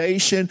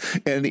intimidation,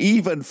 and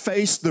even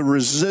face the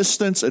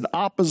resistance and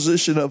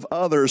opposition of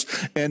others.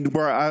 And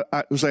where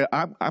I say,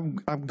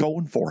 I'm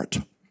going for it.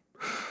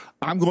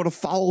 I'm going to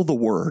follow the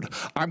Word.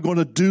 I'm going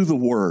to do the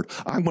Word.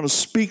 I'm going to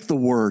speak the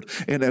Word.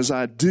 And as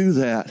I do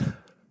that,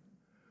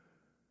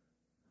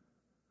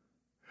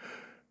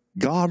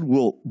 God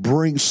will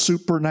bring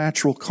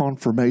supernatural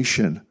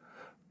confirmation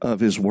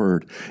of His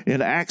Word.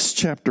 In Acts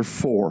chapter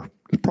 4,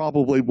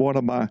 probably one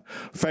of my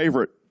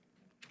favorite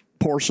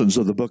portions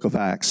of the book of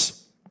Acts.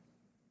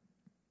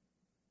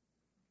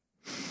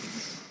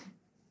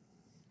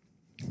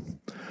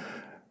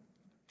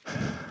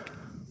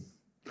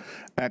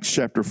 Acts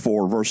chapter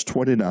 4, verse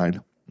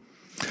 29.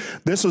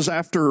 This was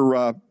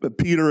after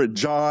Peter and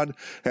John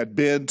had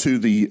been to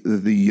at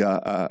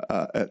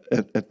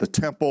the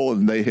temple,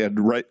 and they had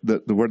were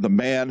the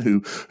man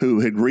who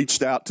had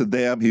reached out to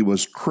them. He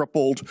was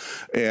crippled,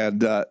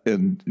 and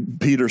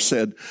Peter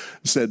said,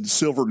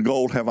 "Silver and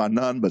gold have I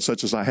none, but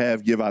such as I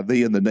have give I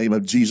thee. In the name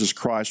of Jesus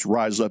Christ,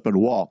 rise up and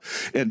walk."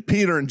 And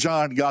Peter and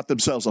John got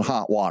themselves in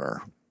hot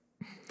water.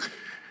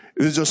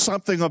 There's just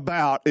something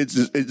about it.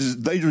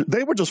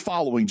 They were just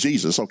following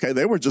Jesus, okay?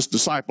 They were just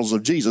disciples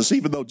of Jesus,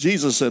 even though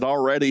Jesus had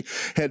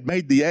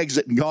made the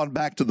exit and gone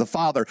back to the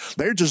Father.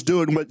 They're just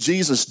doing what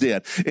Jesus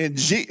did, and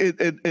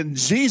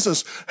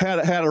Jesus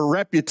had a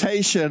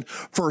reputation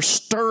for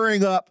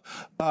stirring up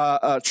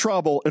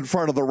trouble in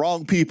front of the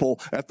wrong people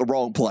at the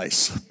wrong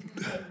place,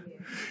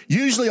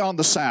 usually on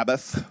the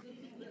Sabbath,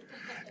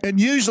 and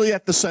usually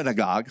at the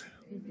synagogue.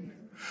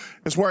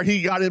 Is where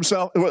he got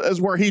himself,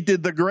 is where he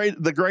did the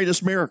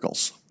greatest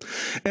miracles.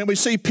 And we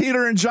see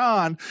Peter and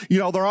John,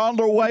 they're on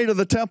their way to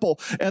the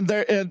temple, and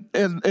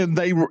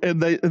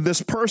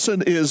this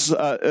person is,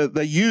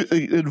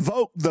 they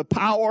invoke the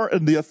power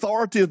and the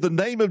authority of the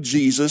name of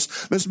Jesus.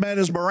 This man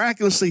is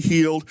miraculously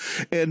healed,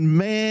 and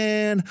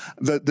man,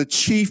 the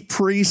chief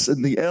priests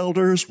and the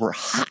elders were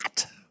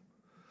hot.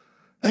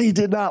 They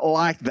did not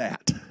like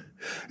that.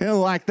 They didn't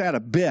like that a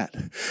bit.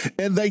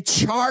 And they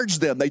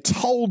charged them. They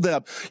told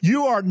them,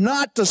 "You are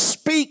not to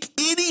speak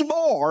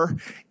anymore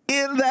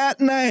in that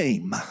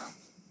name."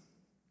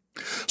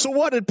 So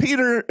what did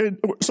Peter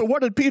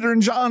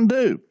and John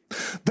do?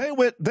 They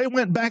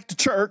went back to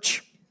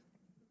church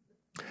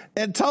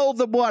and told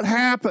them what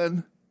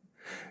happened.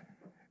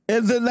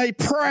 And then they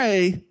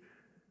pray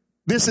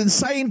this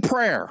insane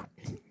prayer.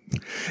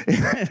 In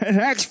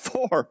Acts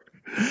 4,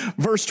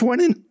 verse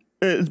 20,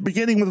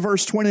 beginning with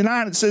verse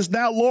 29, it says,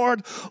 "Now,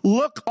 Lord,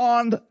 look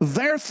on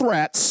their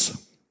threats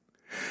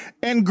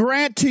and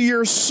grant to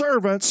your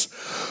servants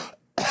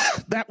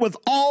that with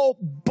all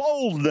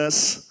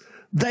boldness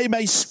they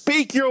may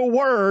speak your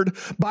word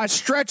by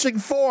stretching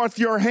forth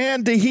your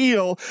hand to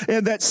heal,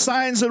 and that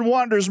signs and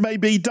wonders may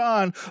be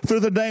done through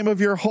the name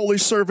of your holy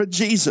servant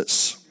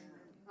Jesus."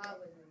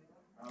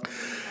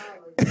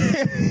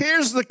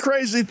 Here's the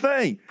crazy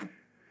thing.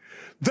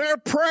 They're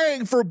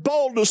praying for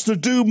boldness to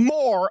do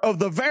more of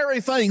the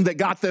very thing that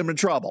got them in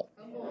trouble.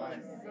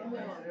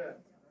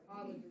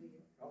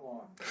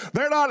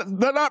 They're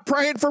not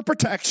praying for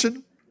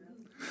protection.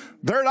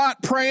 They're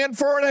not praying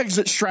for an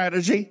exit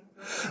strategy.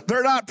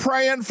 They're not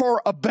praying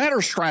for a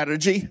better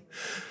strategy.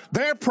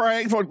 They're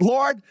praying for,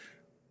 Lord,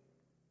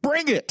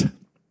 bring it.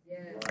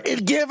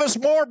 And give us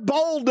more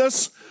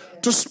boldness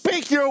to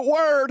speak your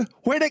word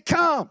when it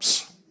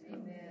comes.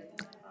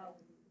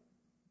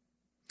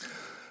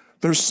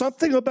 There's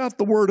something about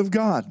the word of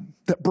God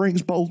that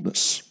brings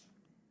boldness.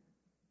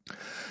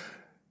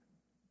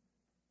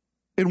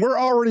 And we're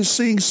already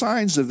seeing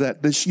signs of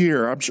that this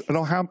year.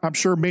 I'm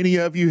sure many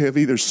of you have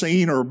either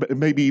seen or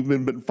maybe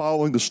even been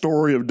following the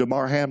story of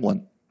Damar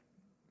Hamlin.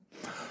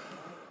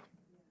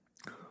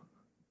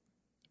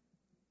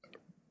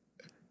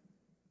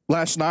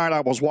 Last night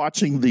I was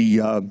watching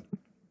the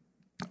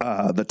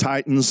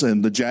Titans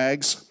and the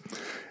Jags,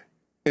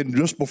 and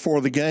just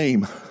before the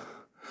game,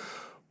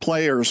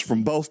 players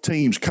from both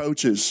teams,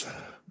 coaches,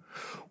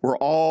 were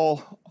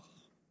all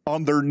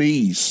on their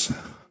knees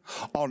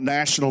on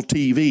national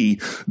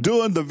TV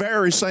doing the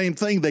very same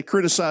thing they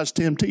criticized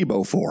Tim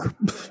Tebow for.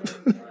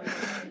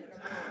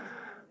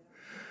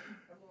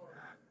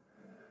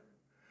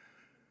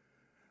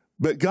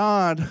 But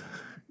God,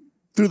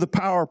 through the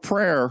power of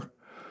prayer,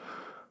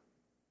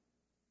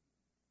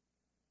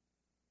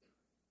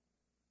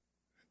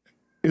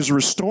 is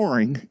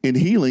restoring and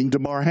healing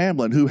Damar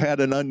Hamlin, who had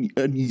an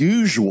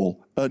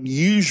unusual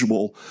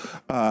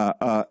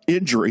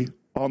injury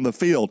on the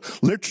field,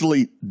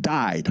 literally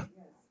died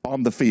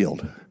on the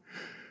field.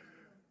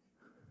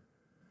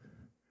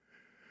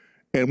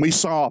 And we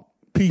saw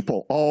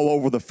people all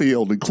over the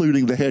field,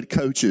 including the head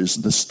coaches,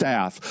 the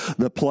staff,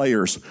 the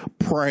players,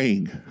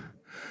 praying,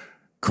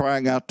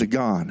 crying out to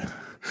God.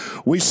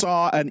 We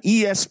saw an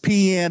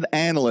ESPN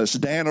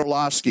analyst, Dan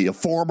Orlovsky, a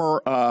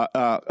former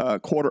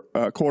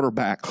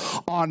quarterback,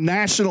 on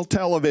national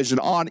television,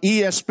 on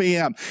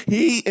ESPN.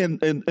 He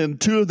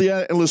and two of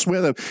the analysts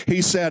with him,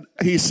 he said,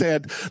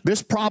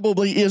 this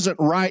probably isn't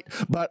right,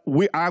 but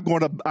I'm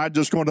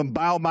just going to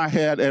bow my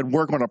head and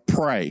we're going to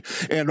pray.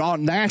 And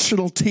on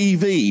national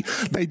TV,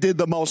 they did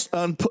the most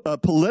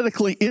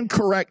politically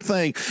incorrect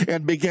thing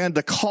and began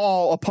to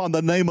call upon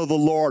the name of the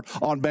Lord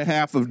on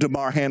behalf of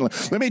Damar Hamlin.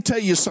 Let me tell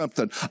you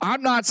something.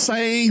 I'm not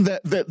saying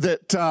that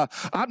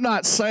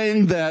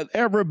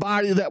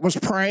everybody that was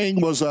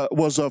praying was a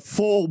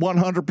full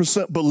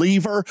 100%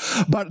 believer,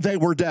 but they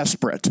were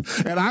desperate.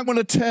 And I'm going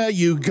to tell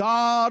you,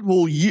 God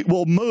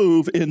will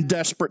move in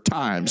desperate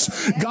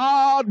times.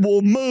 God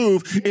will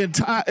move in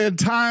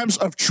times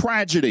of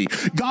tragedy.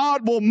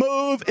 God will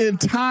move in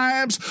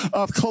times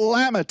of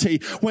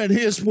calamity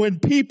when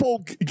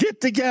people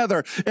get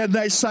together and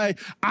they say,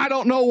 I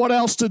don't know what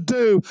else to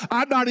do.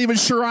 I'm not even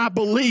sure I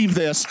believe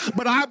this,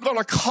 but I'm going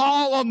to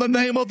call on the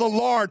name of the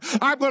Lord.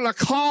 I'm going to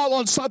call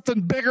on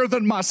something bigger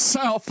than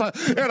myself,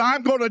 and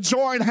I'm going to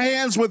join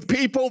hands with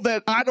people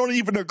that I don't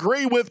even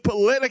agree with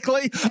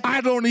politically.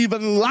 I don't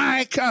even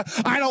like.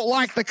 I don't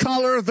like the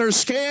color of their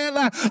skin.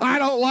 I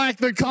don't like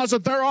because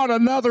they're on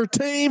another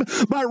team.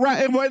 But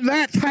when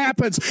that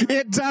happens,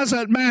 it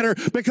doesn't matter,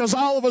 because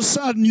all of a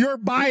sudden your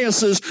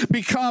biases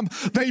become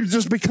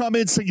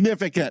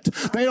insignificant.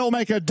 They don't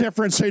make a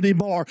difference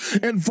anymore.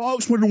 And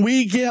folks, when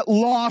we get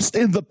lost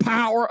in the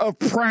power of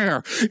prayer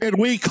and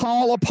we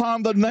call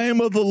upon the name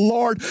of the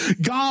Lord,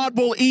 God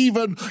will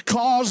even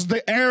cause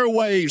the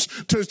airwaves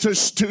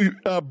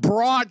to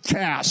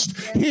broadcast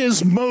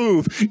his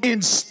move in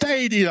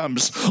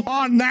stadiums,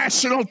 on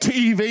national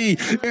TV,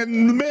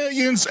 and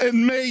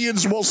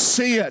millions will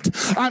see it.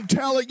 I'm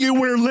telling you,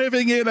 we're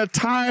living in a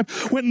time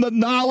when the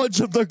knowledge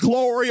of the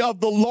glory of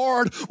the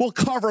Lord will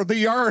cover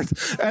the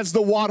earth as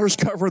the waters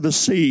cover the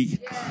sea.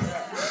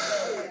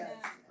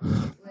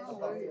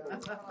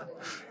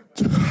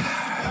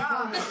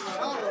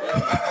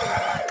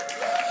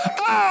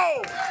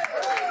 Oh!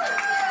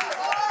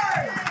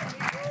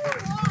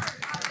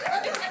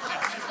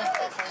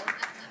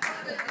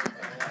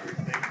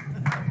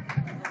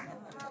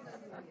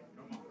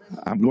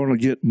 I'm going to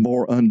get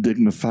more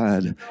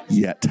undignified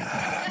yet.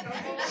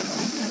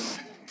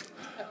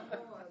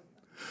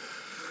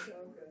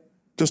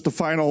 Just a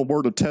final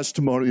word of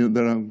testimony, and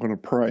then I'm going to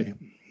pray.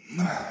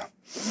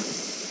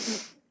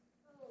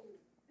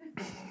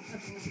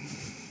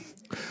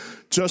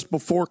 Just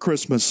before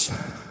Christmas,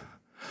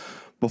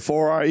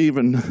 before I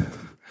even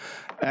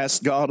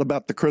asked God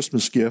about the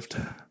Christmas gift,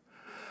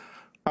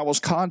 I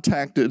was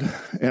contacted,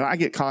 and I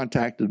get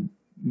contacted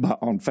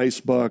on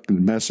Facebook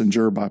and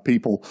Messenger by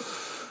people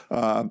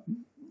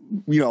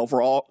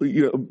for all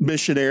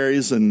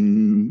missionaries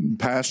and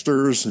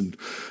pastors and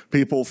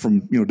people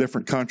from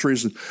different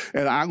countries,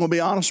 and I'm going to be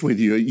honest with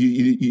you.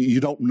 You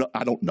don't know.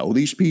 I don't know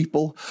these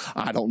people.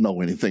 I don't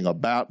know anything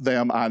about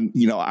them. I'm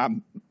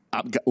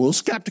a little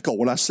skeptical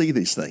when I see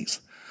these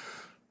things.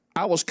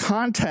 I was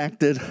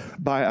contacted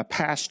by a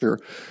pastor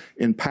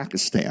in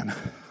Pakistan,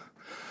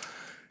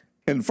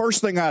 and the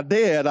first thing I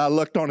did, I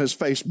looked on his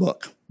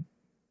Facebook.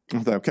 I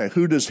thought, okay,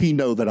 who does he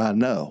know that I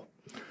know?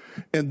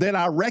 And then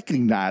I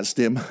recognized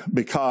him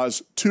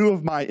because two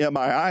of my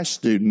MII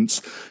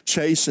students,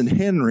 Chase and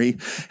Henry,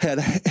 had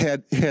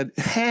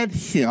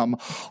him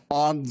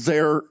on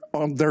their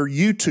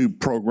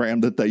YouTube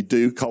program that they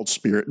do called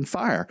Spirit and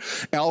Fire.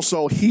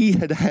 Also, he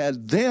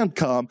had them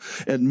come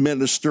and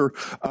minister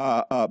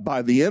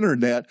by the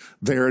internet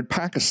there in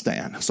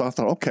Pakistan. So I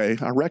thought, okay,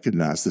 I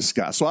recognize this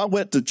guy. So I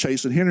went to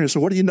Chase and Henry and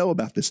said, what do you know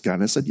about this guy?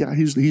 And I said, yeah,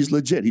 he's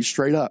legit. He's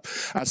straight up.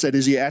 I said,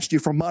 has he asked you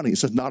for money? He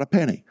said, not a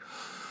penny.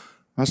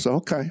 I said,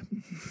 okay.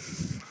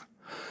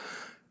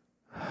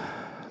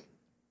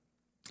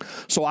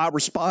 So I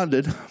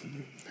responded,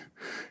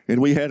 and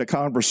we had a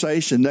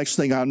conversation. Next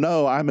thing I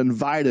know, I'm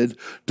invited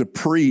to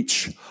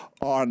preach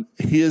on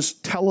his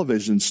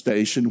television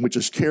station, which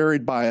is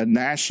carried by a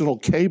national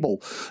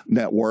cable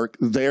network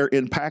there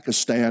in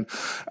Pakistan.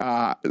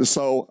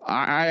 So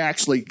I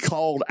actually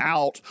called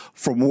out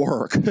from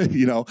work.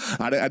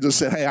 I just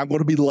said, hey, I'm going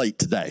to be late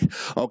today.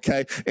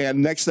 Okay.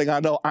 And next thing I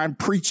know, I'm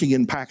preaching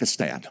in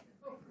Pakistan.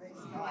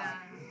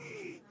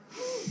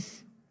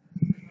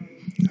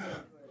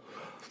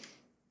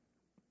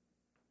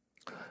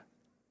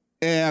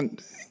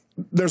 And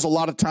there's a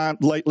lot of time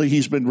lately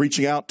he's been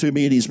reaching out to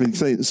me, and he's been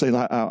saying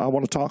I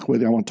want to talk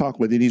with you. I want to talk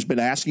with you. And he's been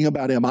asking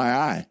about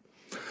MII.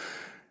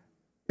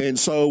 And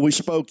so we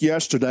spoke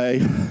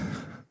yesterday,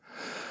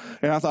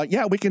 and I thought,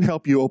 yeah, we can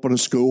help you open a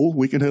school.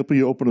 We can help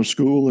you open a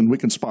school, and we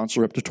can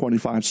sponsor up to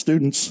 25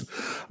 students.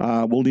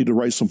 We'll need to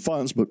raise some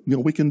funds, but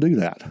we can do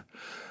that.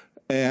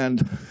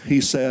 And he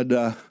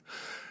said,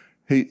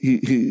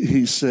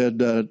 he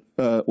said,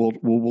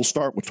 we'll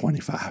start with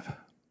 25.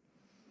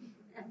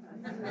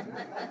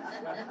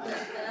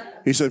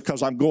 He said,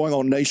 because I'm going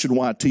on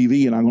nationwide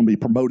TV and I'm going to be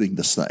promoting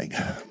this thing.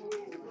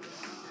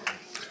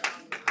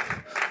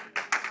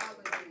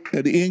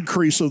 An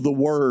increase of the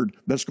word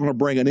that's going to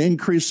bring an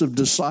increase of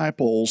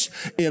disciples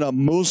in a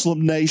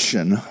Muslim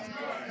nation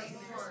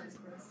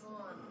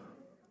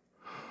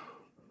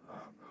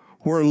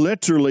where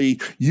literally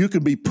you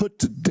could be put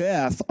to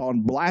death on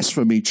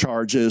blasphemy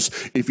charges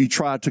if you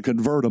try to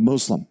convert a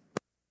Muslim.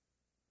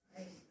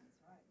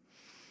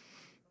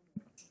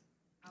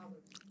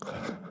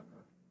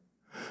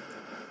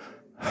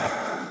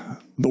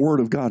 The word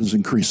of God is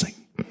increasing.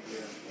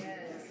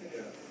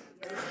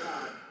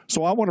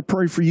 So I want to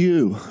pray for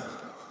you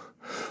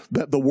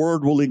that the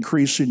word will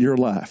increase in your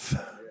life.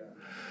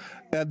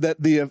 And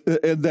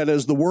that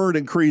as the word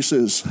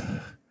increases,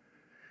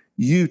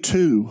 you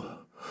too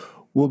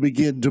will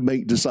begin to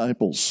make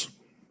disciples.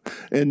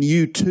 And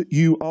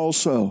you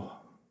also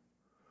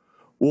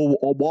will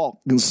walk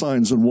in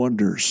signs and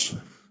wonders.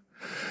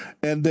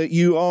 And that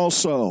you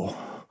also,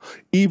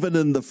 even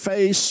in the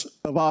face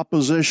of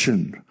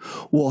opposition,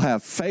 will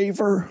have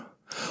favor.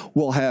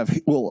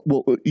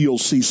 You'll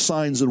see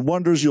signs and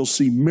wonders. You'll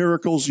see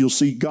miracles. You'll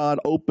see God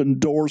open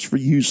doors for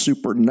you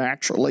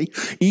supernaturally,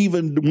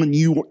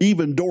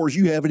 even doors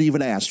you haven't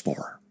even asked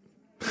for.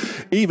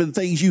 Even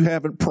things you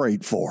haven't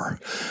prayed for,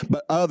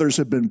 but others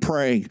have been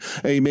praying.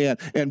 Amen.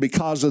 And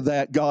because of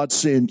that, God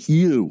sent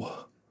you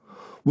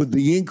with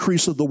the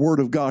increase of the word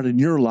of God in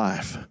your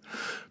life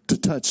to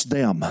touch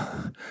them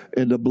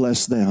and to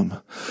bless them.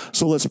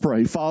 So let's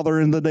pray. Father,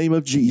 in the name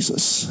of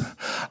Jesus,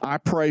 I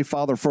pray,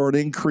 Father, for an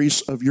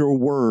increase of your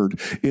word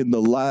in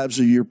the lives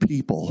of your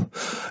people.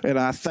 And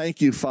I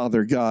thank you,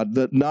 Father God,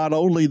 that not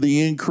only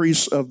the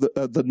increase of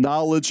the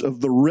knowledge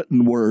of the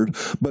written word,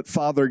 but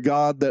Father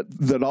God,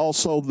 that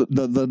also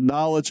the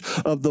knowledge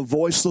of the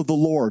voice of the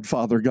Lord,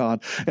 Father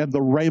God, and the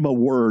Rhema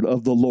word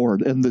of the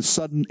Lord, and the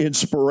sudden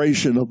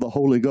inspiration of the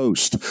Holy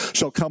Ghost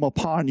shall come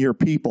upon your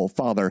people,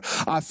 Father.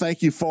 I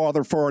thank you, Father,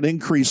 for an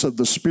increase of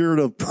the spirit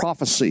of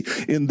prophecy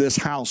in this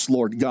house,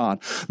 Lord God.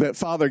 That,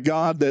 Father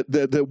God,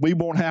 that we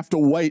won't have to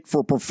wait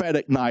for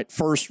prophetic night,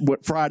 first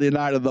Friday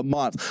night of the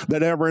month,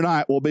 that every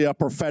night will be a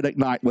prophetic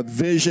night with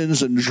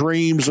visions and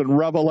dreams and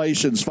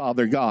revelations,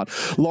 Father God.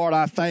 Lord,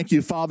 I thank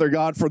you, Father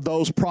God, for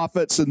those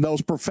prophets and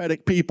those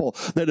prophetic people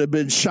that have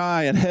been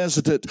shy and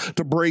hesitant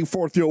to bring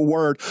forth your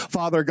word.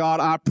 Father God,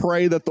 I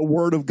pray that the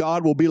word of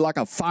God will be like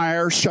a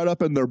fire shut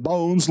up in their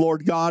bones,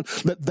 Lord God,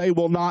 that they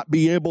will not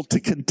be able to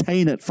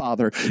contain it,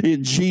 Father,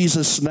 in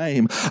Jesus'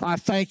 name. I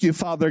thank you,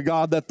 Father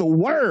God, that the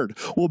word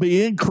will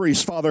be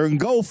increased, Father, and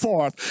go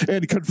forth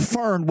and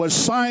confirmed with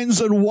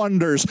signs and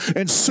wonders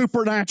and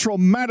supernatural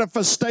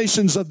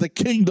manifestations of the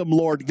kingdom,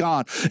 Lord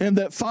God. And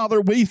that, Father,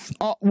 we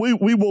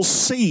will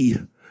see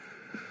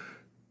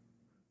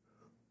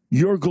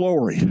your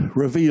glory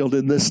revealed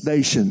in this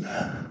nation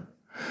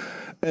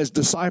as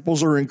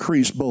disciples are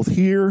increased both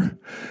here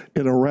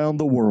and around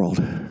the world.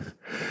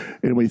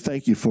 And we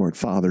thank you for it,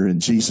 Father, in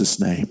Jesus'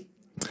 name.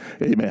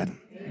 Amen.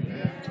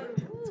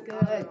 That's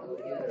good.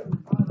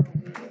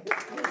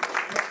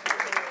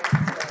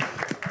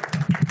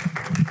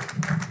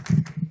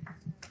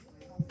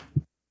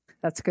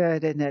 That's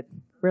good, isn't it?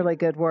 Really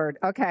good word.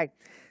 Okay,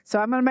 so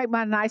I'm going to make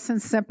mine nice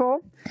and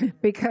simple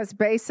because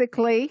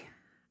basically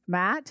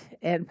Matt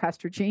and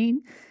Pastor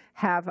Gene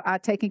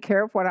have taken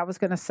care of what I was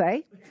going to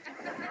say.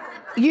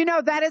 You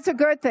know, that is a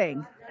good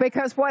thing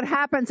because what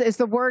happens is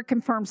the word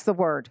confirms the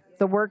word.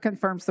 The word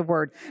confirms the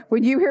word.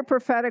 When you hear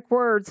prophetic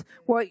words,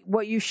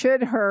 what you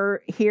should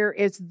hear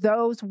is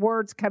those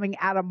words coming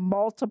out of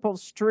multiple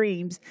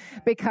streams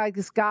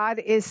because God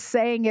is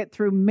saying it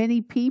through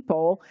many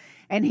people.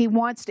 And he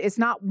wants to, it's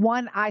not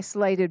one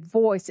isolated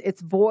voice, it's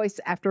voice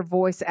after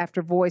voice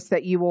after voice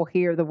that you will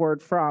hear the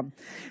word from.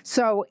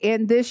 So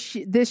in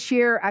this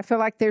year, I feel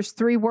like there's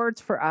 3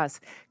 words for us.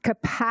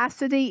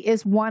 Capacity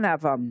is one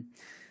of them.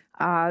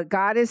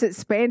 God is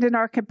expanding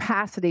our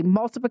capacity.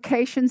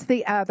 Multiplication's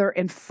the other,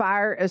 and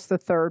fire is the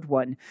third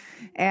one.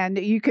 And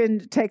you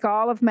can take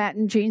all of Matt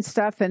and Gene's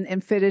stuff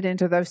and fit it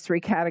into those 3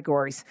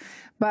 categories.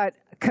 But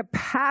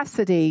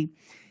capacity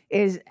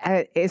is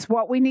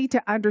what we need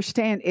to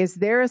understand is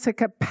there is a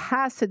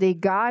capacity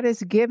God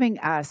is giving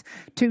us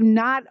to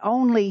not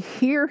only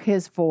hear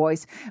his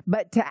voice,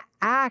 but to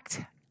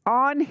act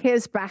on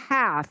his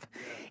behalf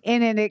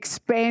in an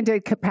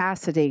expanded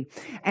capacity.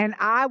 And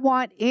I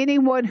want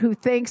anyone who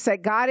thinks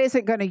that God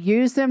isn't going to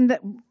use them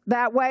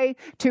that way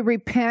to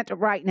repent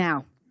right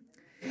now.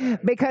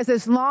 Because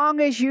as long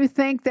as you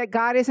think that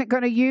God isn't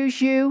going to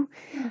use you,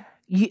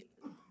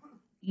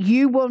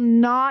 you will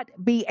not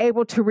be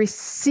able to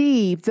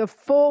receive the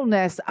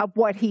fullness of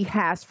what he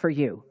has for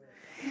you.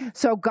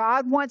 So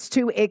God wants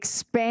to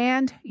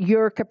expand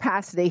your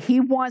capacity. He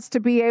wants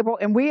to be able,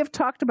 and we have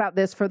talked about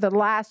this for the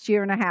last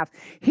year and a half.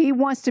 He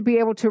wants to be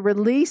able to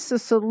release the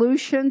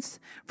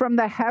solutions from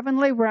the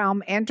heavenly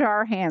realm into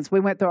our hands. We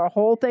went through a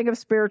whole thing of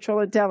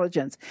spiritual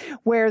intelligence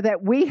where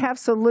that we have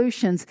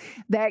solutions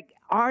that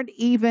aren't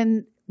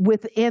even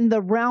within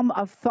the realm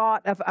of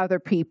thought of other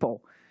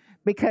people.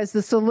 Because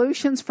the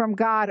solutions from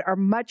God are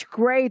much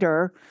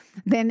greater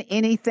than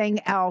anything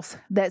else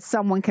that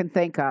someone can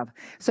think of.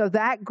 So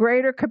that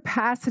greater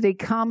capacity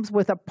comes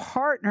with a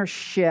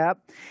partnership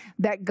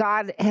that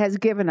God has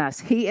given us.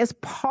 He is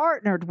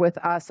partnered with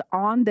us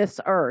on this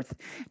earth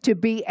to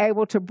be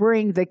able to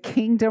bring the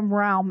kingdom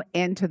realm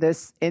into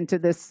this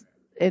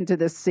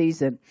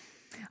season.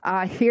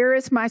 Here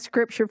is my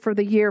scripture for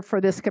the year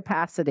for this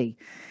capacity.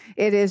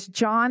 It is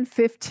John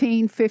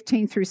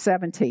 15:15 through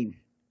 17.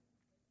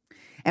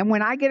 And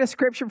when I get a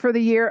scripture for the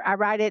year, I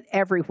write it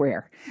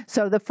everywhere.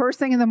 So the first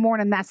thing in the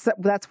morning, that's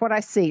what I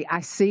see.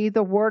 I see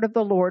the word of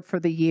the Lord for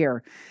the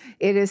year.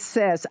 It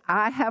says,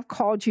 I have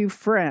called you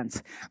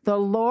friends. The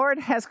Lord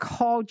has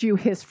called you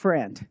his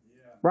friend,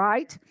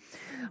 right?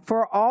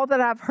 For all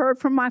that I've heard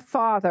from my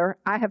Father,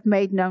 I have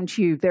made known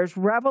to you. There's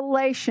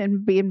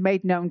revelation being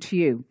made known to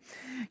you.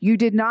 You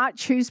did not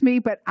choose me,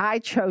 but I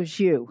chose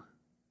you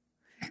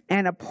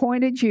and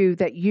appointed you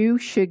that you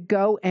should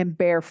go and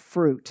bear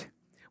fruit.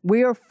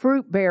 We are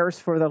fruit bearers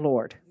for the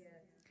Lord.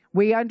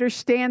 We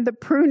understand the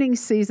pruning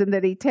season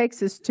that he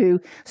takes us to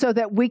so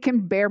that we can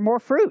bear more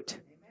fruit.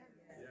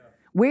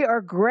 We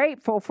are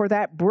grateful for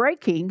that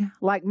breaking,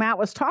 like Matt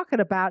was talking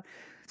about,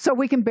 so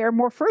we can bear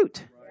more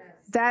fruit.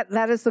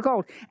 That is the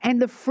goal. And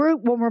the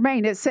fruit will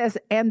remain. It says,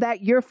 and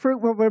that your fruit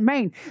will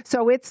remain.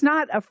 So it's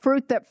not a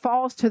fruit that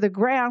falls to the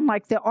ground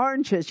like the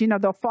oranges. You know,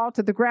 they'll fall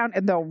to the ground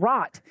and they'll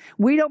rot.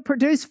 We don't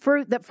produce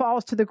fruit that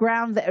falls to the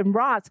ground and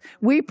rots.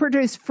 We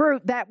produce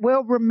fruit that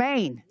will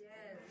remain.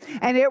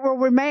 And it will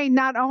remain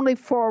not only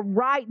for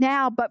right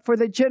now, but for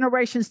the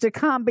generations to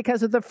come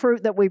because of the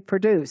fruit that we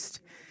produced.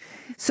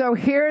 So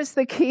here's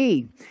the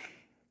key.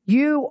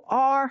 You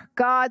are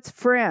God's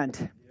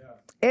friend.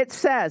 It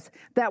says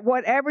that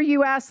whatever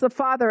you ask the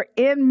Father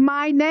in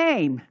my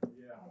name,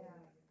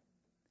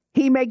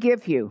 he may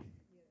give you.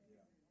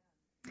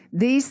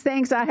 These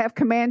things I have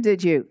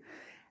commanded you,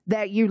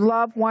 that you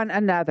love one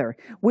another.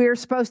 We're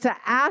supposed to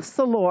ask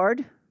the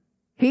Lord.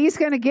 He's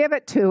going to give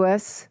it to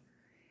us.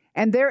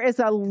 And there is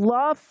a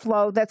love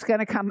flow that's going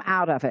to come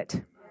out of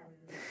it.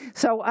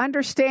 So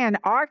understand,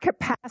 our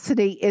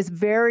capacity is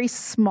very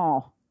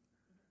small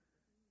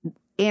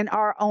in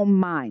our own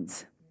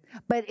minds.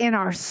 But in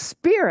our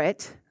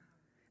spirit,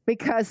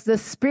 because the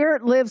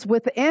Spirit lives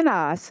within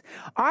us,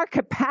 our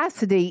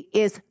capacity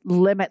is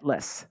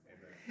limitless.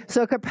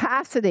 So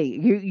capacity,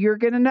 you're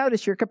going to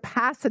notice your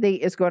capacity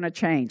is going to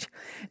change.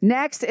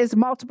 Next is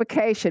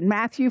multiplication,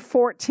 Matthew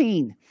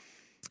 14.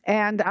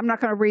 And I'm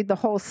not going to read the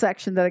whole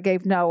section that I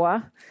gave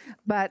Noah,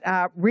 but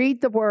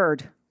read the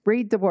word.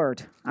 Read the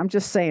word. I'm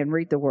just saying,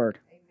 read the word.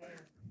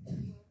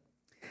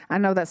 I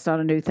know that's not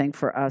a new thing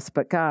for us,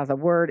 but God, the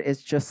word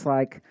is just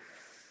like...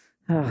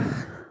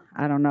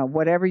 I don't know.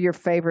 Whatever your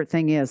favorite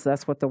thing is,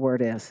 that's what the word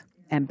is,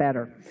 and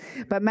better.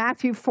 But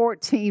Matthew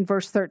 14,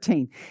 verse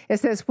 13, it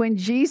says, when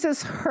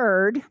Jesus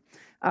heard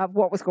of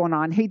what was going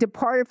on, he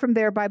departed from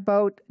there by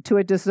boat to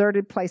a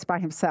deserted place by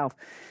himself.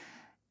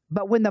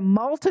 But when the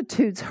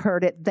multitudes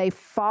heard it, they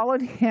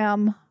followed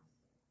him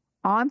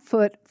on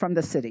foot from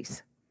the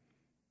cities.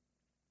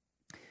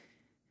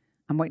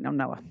 I'm waiting on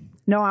Noah.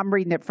 No, I'm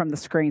reading it from the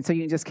screen, so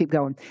you can just keep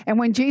going. And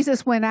when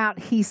Jesus went out,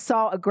 he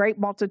saw a great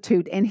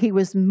multitude, and he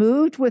was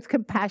moved with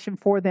compassion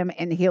for them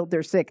and healed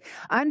their sick.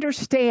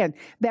 Understand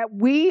that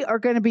we are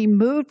going to be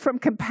moved from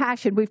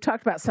compassion. We've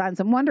talked about signs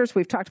and wonders.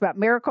 We've talked about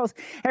miracles.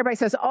 Everybody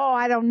says, oh,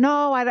 I don't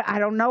know. I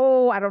don't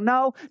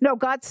know. No,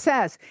 God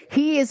says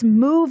he is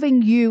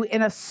moving you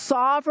in a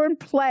sovereign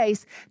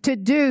place to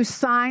do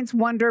signs,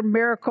 wonder,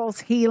 miracles,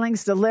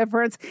 healings,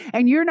 deliverance.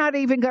 And you're not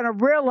even going to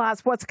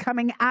realize what's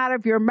coming out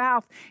of your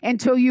mouth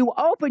until you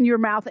open your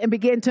mouth and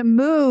begin to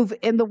move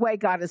in the way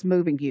God is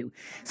moving you.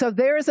 So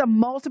there is a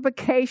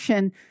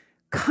multiplication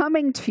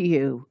coming to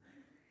you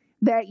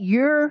that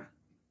you're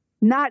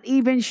not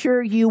even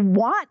sure you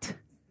want.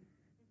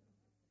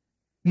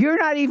 You're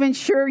not even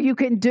sure you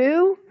can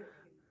do.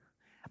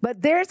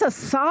 But there's a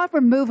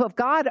sovereign move of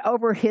God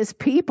over his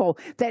people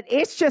that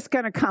it's just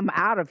going to come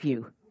out of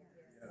you.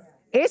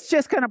 It's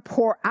just going to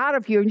pour out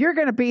of you. And you're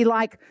going to be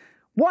like,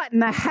 what in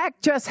the heck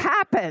just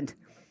happened?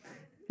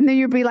 And then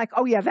you'll be like,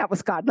 oh, yeah, that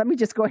was God. Let me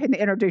just go ahead and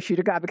introduce you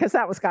to God because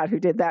that was God who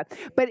did that.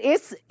 But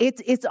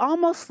it's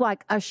almost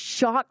like a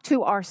shock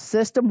to our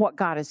system what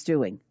God is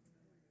doing.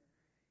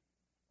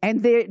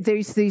 And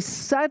there's these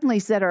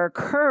suddenlies that are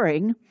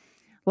occurring,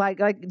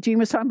 like Gene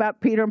was talking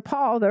about Peter and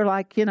Paul. They're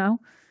like,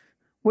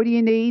 what do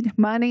you need?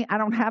 Money? I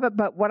don't have it,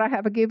 but what I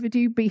have I give it to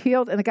you, be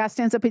healed. And the guy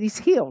stands up and he's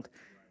healed.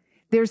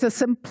 There's a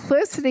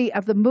simplicity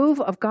of the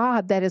move of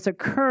God that is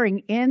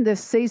occurring in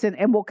this season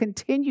and will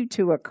continue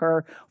to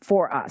occur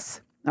for us.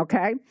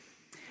 Okay?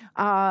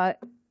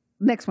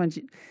 Next one.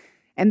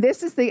 And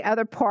this is the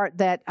other part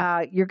that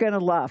you're going to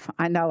love.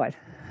 I know it.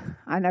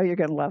 I know you're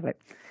going to love it.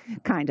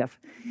 Kind of.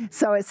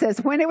 So it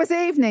says, when it was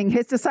evening,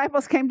 his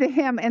disciples came to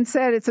him and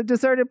said, it's a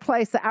deserted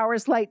place. The hour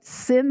is late.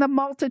 Send the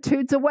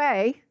multitudes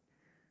away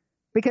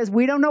because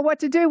we don't know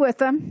what to do with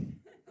them.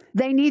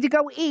 They need to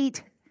go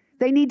eat.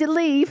 They need to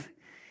leave.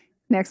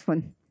 Next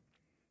one.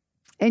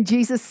 And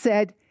Jesus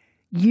said,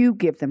 you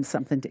give them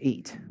something to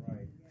eat.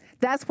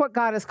 That's what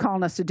God is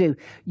calling us to do.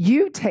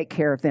 You take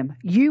care of them.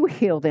 You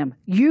heal them.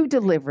 You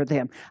deliver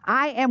them.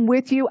 I am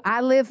with you. I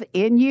live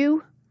in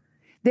you.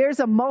 There's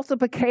a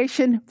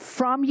multiplication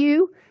from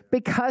you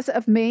because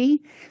of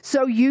me.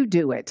 So you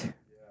do it.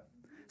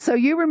 So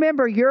you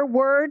remember your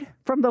word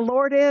from the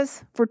Lord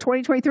is for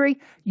 2023.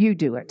 You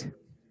do it.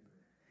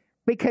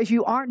 Because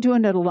you aren't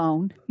doing it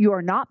alone. You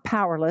are not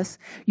powerless.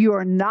 You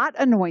are not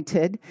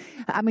anointed.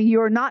 I mean,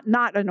 you are not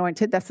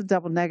anointed. That's a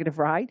double negative,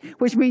 right?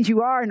 Which means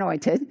you are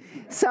anointed.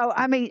 So,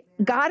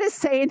 God is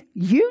saying,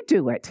 you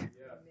do it.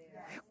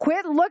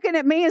 Quit looking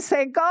at me and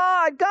saying,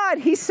 God.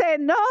 He's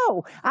saying,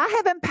 no, I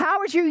have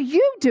empowered you.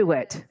 You do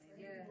it.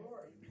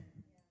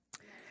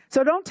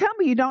 So don't tell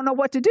me you don't know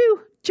what to do.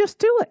 Just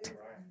do it.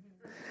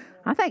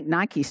 I think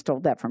Nike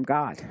stole that from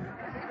God.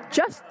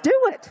 Just do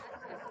it.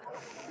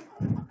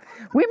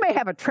 We may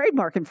have a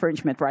trademark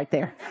infringement right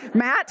there.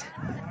 Matt,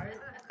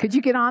 could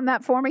you get on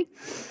that for me?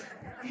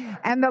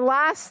 And the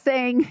last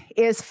thing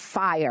is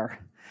fire.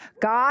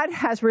 God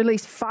has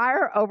released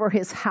fire over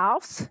his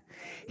house.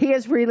 He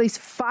has released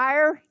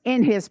fire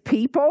in his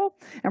people.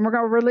 And we're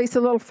going to release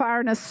a little fire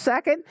in a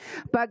second.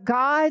 But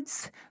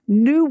God's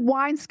new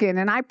wineskin,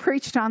 and I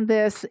preached on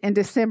this in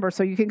December,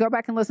 so you can go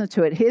back and listen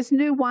to it. His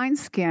new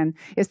wineskin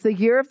is the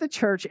year of the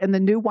church, and the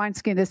new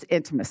wineskin is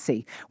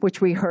intimacy,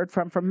 which we heard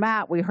from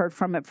Matt. We heard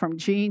from it from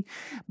Gene.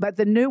 But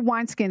the new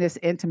wineskin is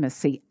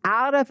intimacy.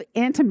 Out of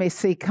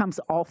intimacy comes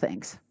all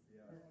things,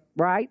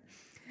 right?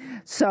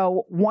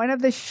 So one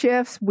of the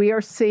shifts we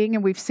are seeing,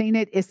 and we've seen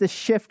it, is the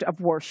shift of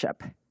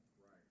worship.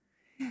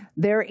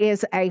 There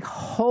is a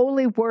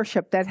holy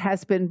worship that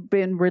has been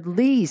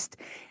released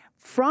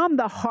from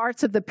the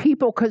hearts of the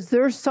people because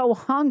they're so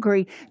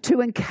hungry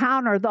to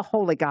encounter the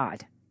holy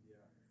God.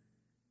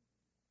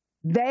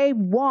 They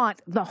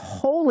want the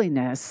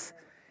holiness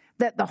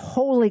that the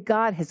holy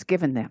God has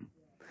given them.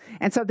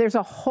 And so there's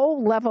a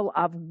whole level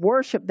of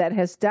worship that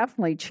has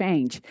definitely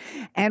changed.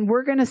 And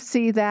we're going to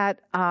see that.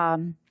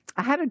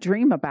 I had a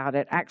dream about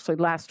it actually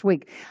last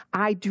week.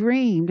 I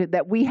dreamed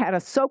that we had a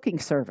soaking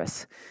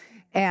service.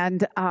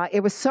 And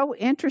it was so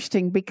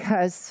interesting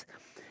because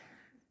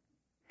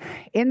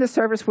in the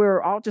service, we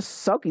were all just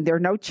soaking. There are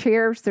no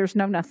chairs. There's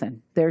no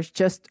nothing. There's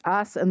just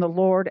us and the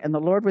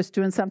Lord was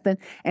doing something.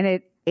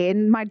 And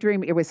in my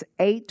dream, it was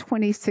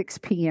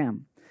 8:26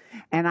 p.m.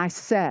 And I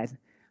said,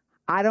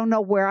 I don't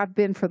know where I've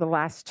been for the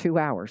last 2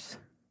 hours,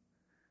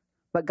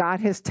 but God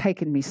has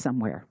taken me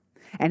somewhere.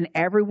 And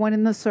everyone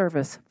in the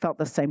service felt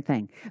the same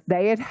thing.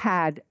 They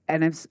had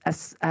an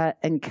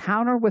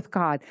encounter with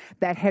God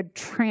that had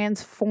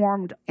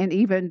transformed and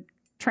even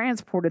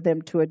transported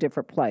them to a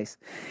different place.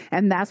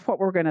 And that's what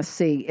we're going to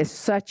see is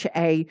such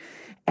a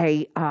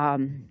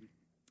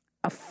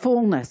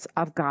fullness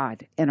of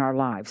God in our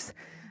lives.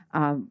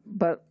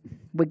 But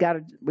we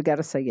got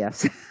to say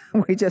yes.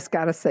 We just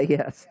got to say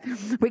yes.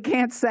 We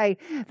can't say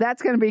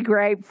that's going to be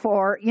great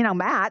for,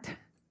 Matt.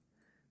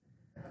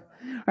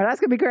 Or that's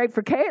going to be great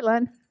for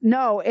Caitlin.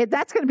 No,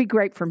 that's going to be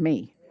great for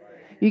me.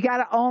 You got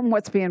to own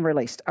what's being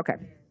released. Okay.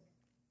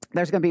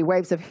 There's going to be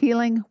waves of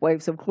healing,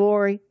 waves of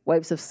glory,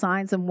 waves of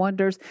signs and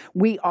wonders.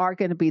 We are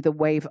going to be the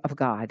wave of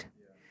God.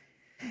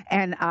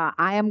 And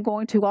I am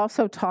going to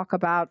also talk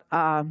about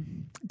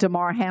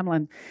Damar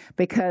Hamlin,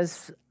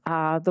 because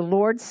the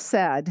Lord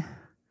said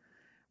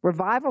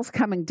revival's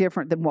coming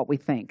different than what we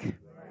think.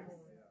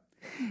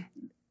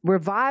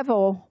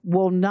 Revival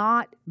will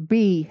not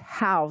be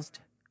housed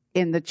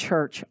in the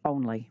church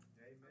only.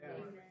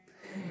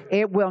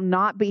 It will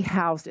not be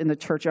housed in the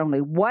church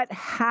only. What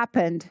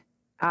happened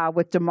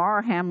with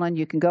Damar Hamlin,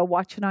 you can go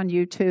watch it on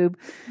YouTube.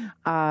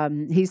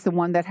 He's the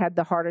one that had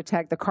the heart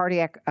attack, the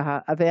cardiac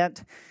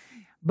event.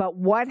 But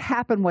what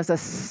happened was a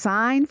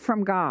sign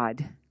from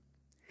God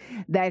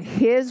that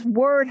his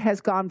word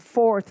has gone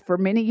forth for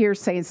many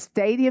years, saying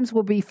stadiums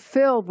will be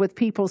filled with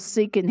people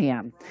seeking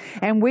him.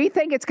 And we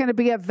think it's going to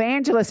be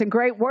evangelists and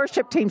great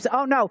worship teams.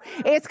 Oh, no.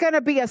 It's going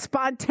to be a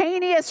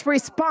spontaneous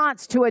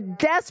response to a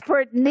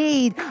desperate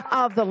need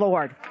of the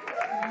Lord.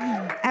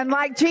 And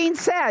like Gene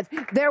said,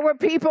 there were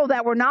people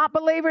that were not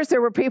believers.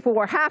 There were people who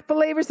were half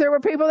believers. There were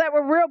people that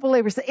were real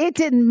believers. It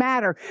didn't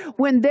matter.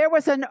 When there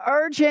was an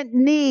urgent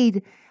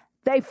need,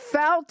 they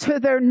fell to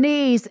their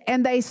knees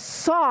and they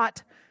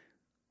sought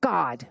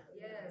God.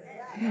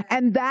 Yes.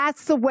 And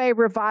that's the way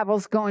revival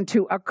is going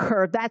to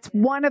occur. That's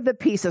one of the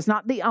pieces,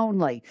 not the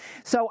only.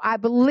 So I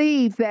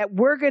believe that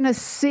we're going to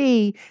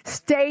see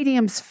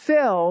stadiums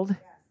filled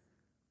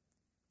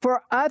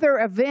for other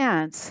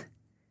events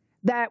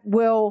that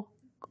will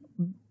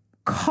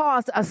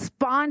cause a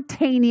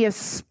spontaneous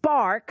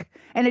spark.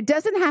 And it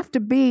doesn't have to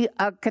be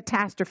a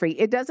catastrophe.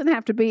 It doesn't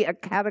have to be a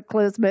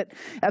cataclysmic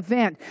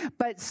event.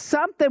 But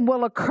something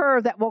will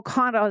occur that will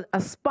cause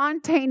a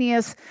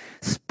spontaneous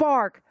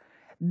spark,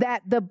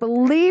 that the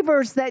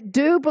believers that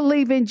do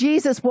believe in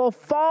Jesus will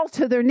fall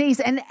to their knees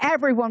and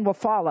everyone will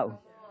follow.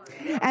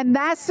 And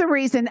that's the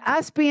reason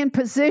us being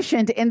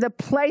positioned in the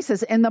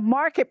places, in the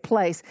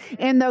marketplace,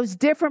 in those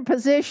different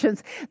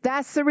positions,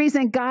 that's the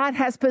reason God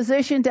has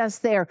positioned us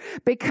there.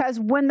 Because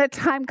when the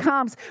time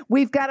comes,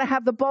 we've got to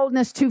have the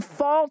boldness to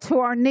fall to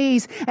our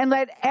knees and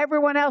let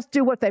everyone else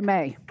do what they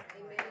may.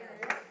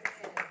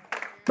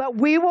 But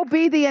we will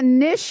be the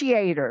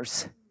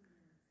initiators.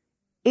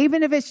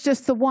 Even if it's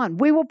just the one,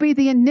 we will be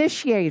the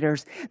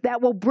initiators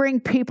that will bring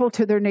people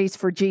to their knees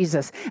for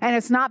Jesus. And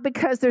it's not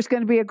because there's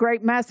going to be a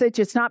great message.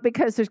 It's not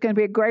because there's going to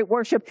be a great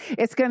worship.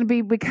 It's going to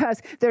be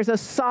because there's a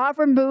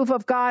sovereign move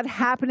of God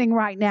happening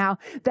right now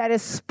that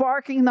is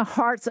sparking the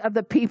hearts of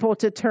the people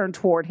to turn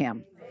toward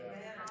him.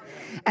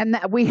 And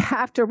that we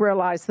have to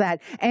realize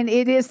that. And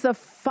it is the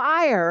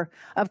fire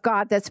of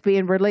God that's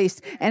being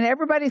released. And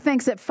everybody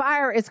thinks that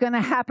fire is going to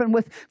happen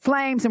with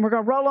flames and we're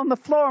going to roll on the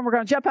floor and we're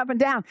going to jump up and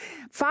down.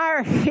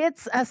 Fire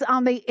hits us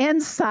on the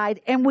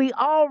inside and we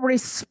all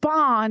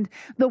respond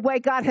the way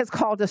God has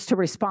called us to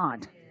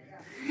respond.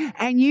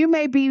 And you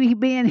may be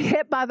being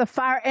hit by the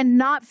fire and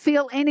not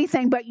feel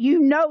anything, but you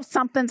know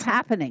something's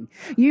happening.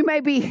 You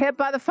may be hit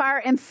by the fire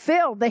and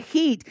feel the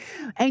heat,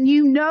 and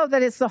you know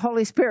that it's the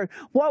Holy Spirit.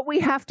 What we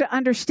have to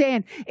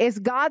understand is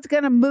God's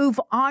going to move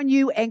on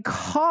you and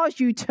cause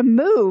you to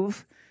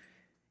move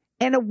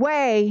in a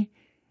way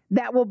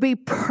that will be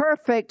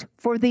perfect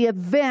for the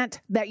event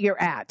that you're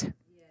at.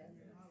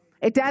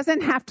 It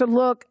doesn't have to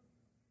look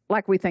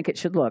like we think it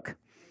should look.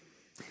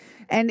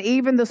 And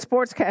even the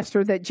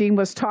sportscaster that Gene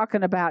was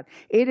talking about,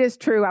 it is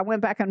true. I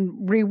went back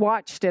and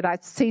rewatched it.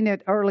 I'd seen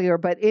it earlier,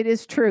 but it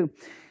is true.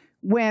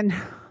 This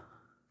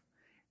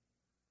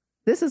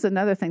is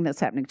another thing that's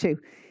happening too.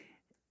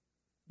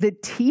 The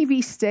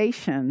TV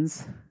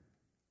stations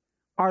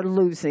are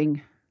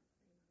losing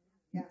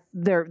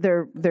their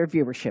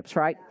viewerships,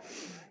 right?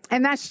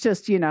 And that's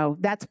just,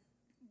 that's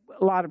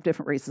a lot of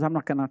different reasons. I'm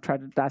not going to try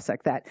to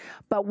dissect that.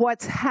 But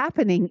what's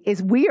happening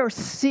is we are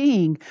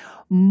seeing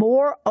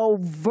more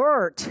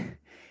overt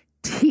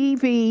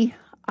TV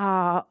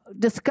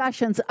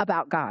discussions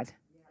about God.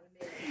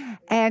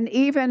 And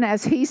even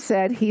as he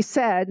said,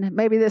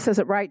 maybe this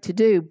isn't right to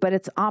do, but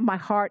it's on my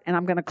heart and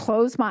I'm going to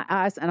close my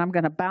eyes and I'm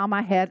going to bow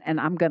my head and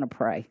I'm going to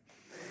pray.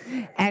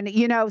 And,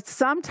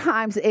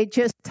 sometimes it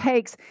just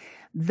takes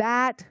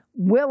that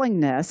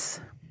willingness,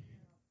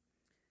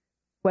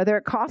 whether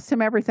it costs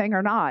him everything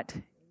or not,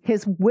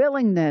 his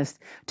willingness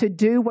to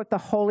do what the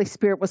Holy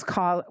Spirit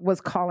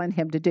was calling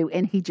him to do,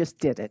 and he just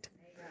did it.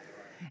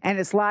 And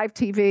it's live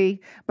TV,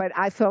 but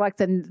I feel like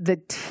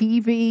the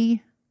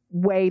TV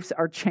waves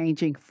are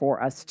changing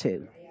for us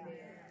too.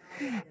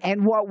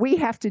 And what we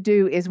have to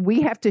do is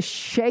we have to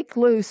shake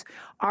loose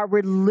our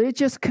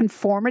religious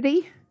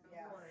conformity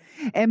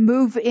and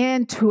move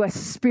into a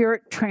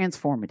spirit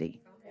transformity.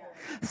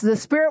 So the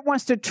Spirit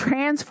wants to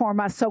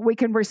transform us so we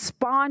can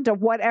respond to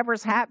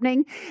whatever's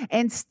happening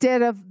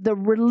instead of the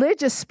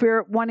religious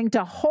spirit wanting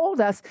to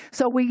hold us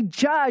so we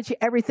judge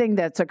everything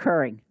that's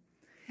occurring.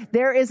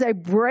 There is a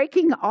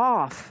breaking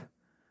off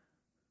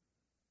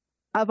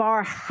of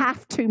our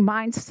have-to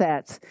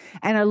mindsets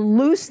and a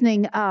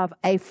loosening of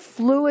a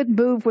fluid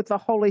move with the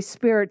Holy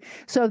Spirit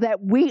so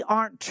that we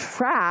aren't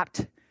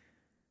trapped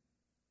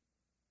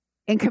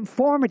in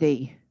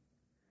conformity,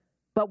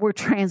 but we're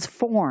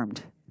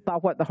transformed by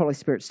what the Holy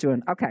Spirit's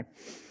doing. Okay.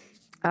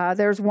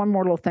 There's one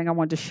more little thing I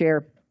wanted to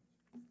share.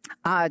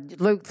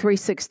 Luke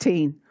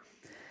 3:16.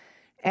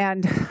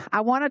 And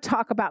I want to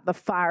talk about the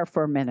fire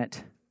for a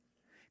minute,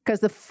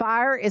 because the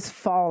fire is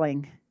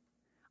falling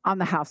on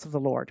the house of the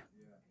Lord.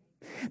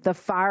 The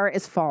fire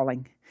is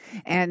falling.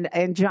 And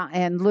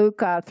Luke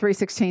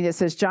 3:16, it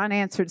says, John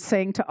answered,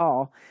 saying to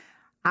all,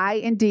 I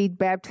indeed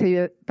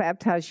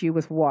baptize you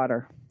with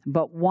water,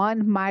 but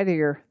one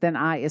mightier than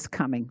I is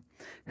coming,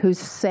 whose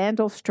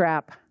sandal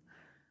strap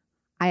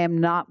I am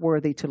not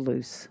worthy to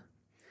loose.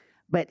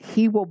 But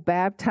he will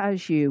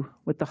baptize you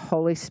with the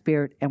Holy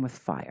Spirit and with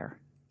fire.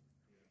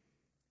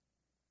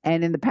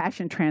 And in the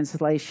Passion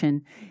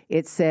Translation,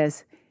 it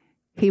says,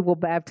 he will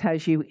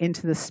baptize you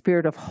into the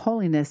spirit of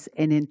holiness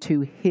and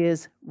into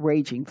his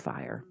raging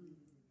fire.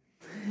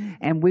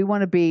 And we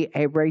want to be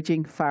a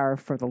raging fire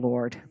for the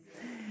Lord.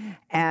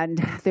 And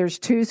there's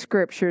two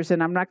scriptures,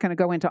 and I'm not going to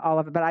go into all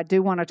of it, but I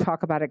do want to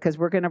talk about it because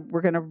we're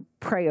going to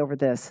pray over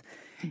this.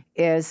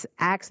 Is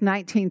Acts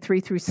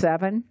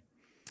 19:3-7.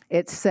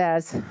 It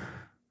says,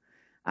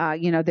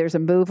 there's a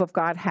move of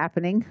God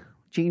happening.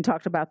 Jean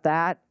talked about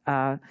that.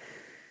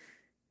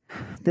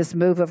 This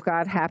move of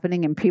God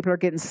happening, and people are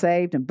getting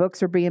saved, and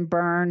books are being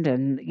burned,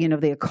 and,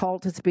 the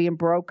occult is being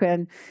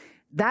broken.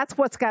 That's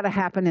what's got to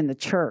happen in the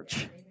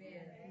church.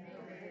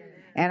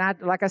 And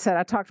like I said,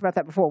 I talked about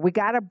that before. We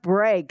got to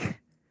break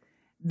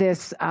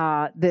this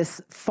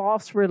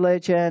false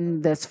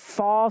religion, this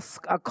false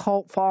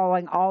occult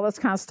following, all this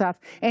kind of stuff.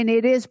 And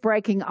it is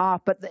breaking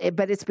off, but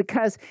it's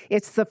because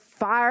it's the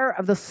fire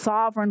of the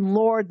sovereign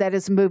Lord that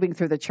is moving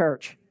through the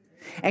church.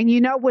 And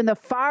when the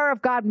fire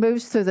of God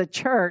moves through the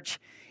church,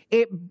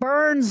 it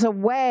burns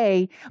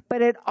away,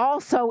 but it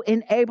also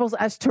enables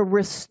us to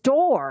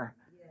restore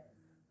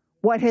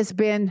what has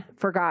been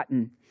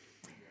forgotten.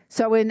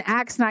 So in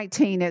Acts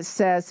 19, it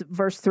says,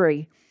 verse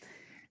 3,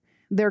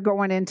 they're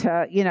going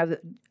into,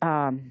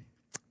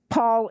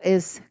 Paul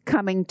is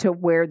coming to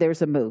where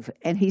there's a move.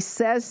 And he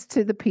says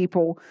to the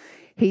people,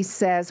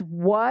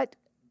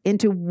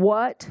 into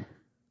what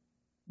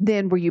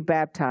then were you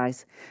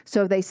baptized?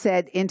 So they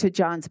said, into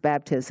John's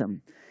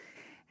baptism.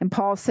 And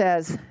Paul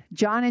says,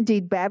 John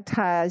indeed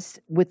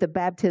baptized with the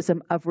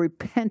baptism of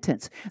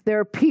repentance. There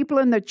are people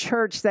in the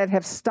church that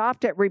have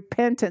stopped at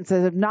repentance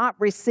and have not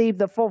received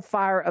the full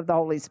fire of the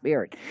Holy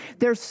Spirit.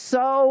 They're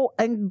so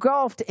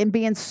engulfed in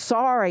being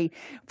sorry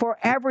for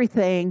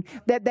everything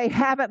that they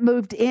haven't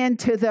moved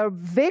into the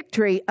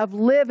victory of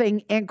living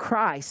in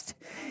Christ.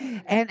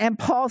 And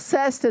Paul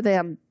says to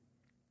them,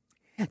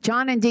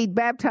 John indeed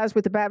baptized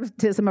with the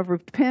baptism of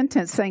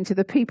repentance, saying to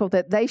the people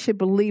that they should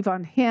believe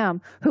on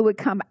him who would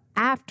come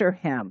after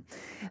him,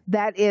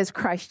 that is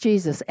Christ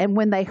Jesus. And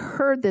when they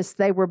heard this,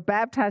 they were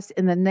baptized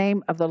in the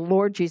name of the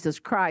Lord Jesus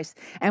Christ.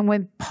 And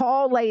when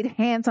Paul laid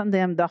hands on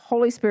them, the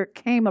Holy Spirit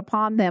came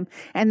upon them,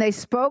 and they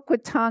spoke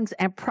with tongues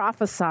and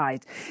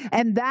prophesied.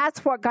 And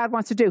that's what God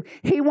wants to do.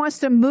 He wants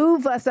to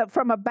move us up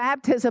from a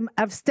baptism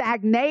of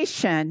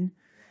stagnation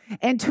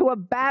into a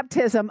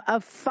baptism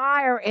of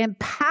fire and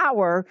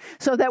power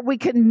so that we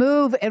can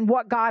move in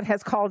what God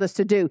has called us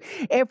to do.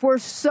 If we're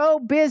so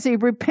busy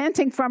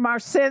repenting from our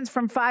sins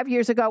from 5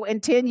 years ago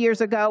and 10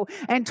 years ago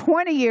and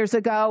 20 years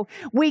ago,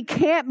 we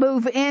can't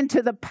move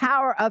into the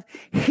power of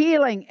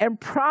healing and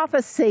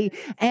prophecy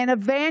and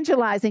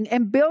evangelizing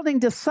and building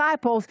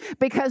disciples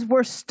because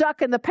we're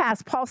stuck in the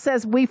past. Paul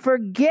says,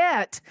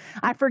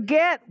 I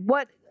forget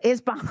what is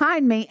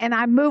behind me, and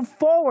I move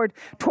forward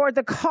toward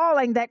the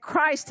calling that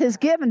Christ has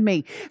given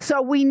me.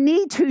 So we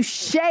need to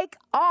shake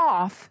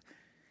off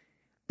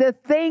the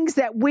things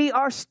that we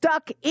are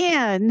stuck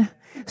in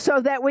so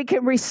that we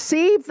can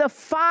receive the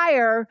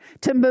fire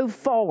to move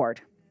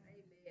forward.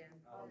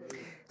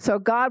 So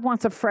God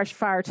wants a fresh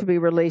fire to be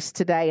released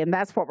today, and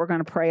that's what we're going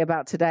to pray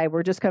about today.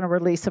 We're just going to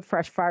release a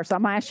fresh fire. So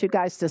I'm going to ask you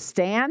guys to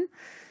stand.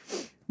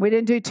 We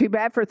didn't do too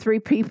bad for 3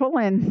 people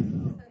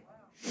in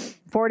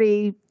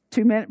 45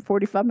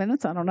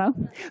 minutes, I don't know.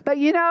 But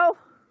if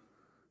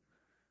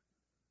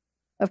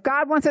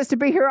God wants us to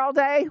be here all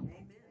day,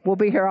 we'll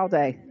be here all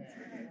day.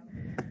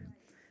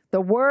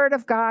 The Word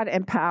of God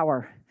and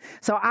power.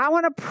 So I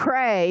want to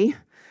pray,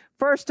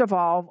 first of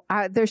all,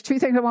 there's 2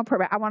 things I want to pray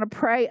about. I want to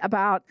pray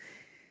about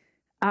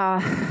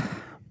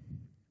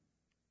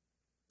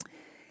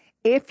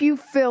if you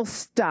feel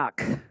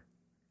stuck,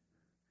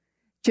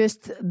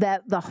 just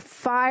that the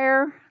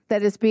fire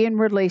that is being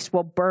released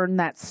will burn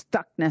that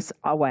stuckness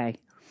away.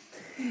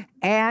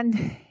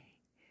 And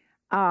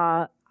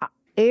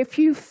if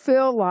you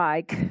feel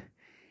like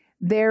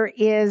there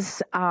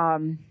is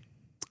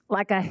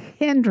like a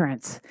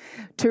hindrance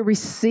to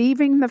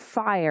receiving the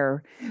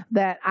fire,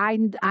 that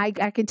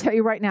I can tell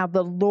you right now,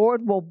 the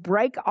Lord will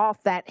break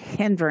off that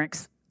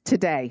hindrance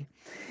today.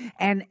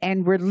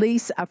 and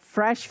release a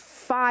fresh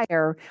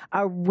fire,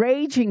 a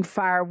raging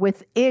fire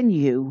within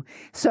you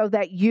so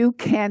that you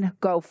can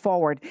go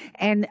forward.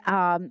 And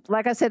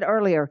like I said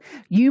earlier,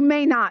 you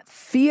may not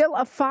feel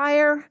a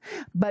fire,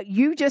 but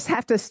you just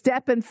have to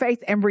step in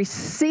faith and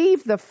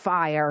receive the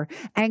fire,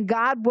 and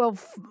God will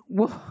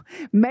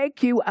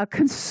make you a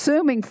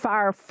consuming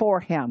fire for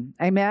him.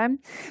 Amen.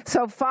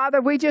 So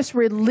Father, we just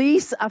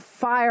release a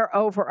fire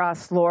over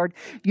us, Lord.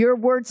 Your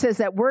word says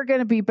that we're going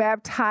to be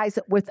baptized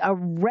with a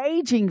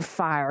raging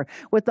fire,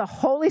 with the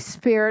Holy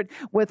Spirit,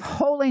 with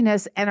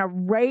holiness and a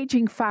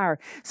raging fire.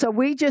 So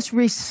we just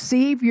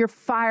receive your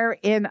fire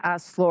in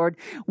us, Lord.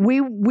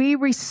 We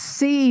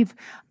receive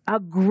a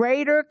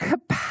greater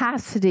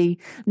capacity,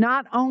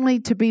 not only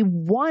to be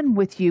one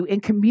with you,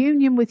 in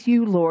communion with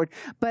you, Lord,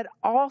 but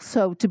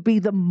also to be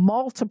the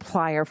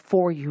multiplier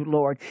for you,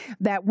 Lord.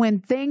 That when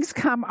things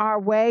come our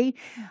way,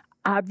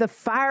 the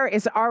fire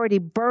is already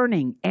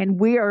burning, and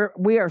we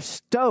are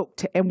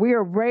stoked, and we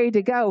are ready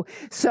to go.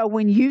 So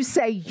when you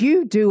say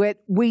you do it,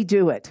 we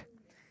do it.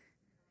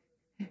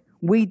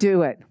 We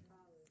do it.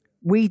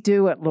 We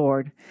do it,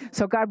 Lord.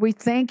 So, God, we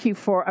thank you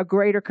for a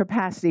greater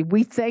capacity.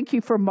 We thank you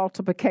for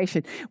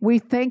multiplication. We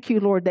thank you,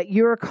 Lord, that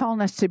you're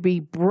calling us to be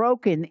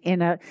broken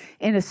in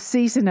a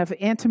season of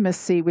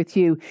intimacy with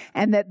you,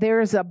 and that there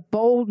is a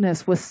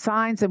boldness with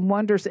signs and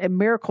wonders and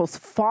miracles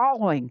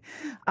following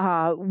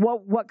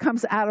what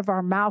comes out of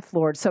our mouth,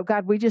 Lord. So,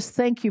 God, we just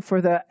thank you for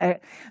the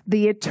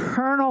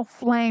eternal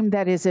flame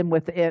that is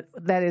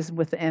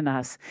within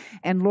us.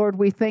 And, Lord,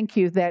 we thank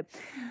you that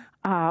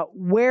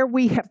where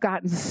we have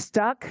gotten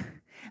stuck,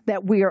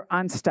 that we are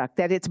unstuck,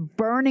 that it's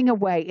burning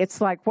away.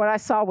 It's like what I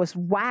saw was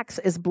wax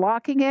is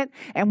blocking it,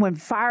 and when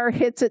fire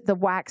hits it, the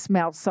wax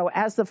melts. So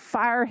as the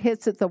fire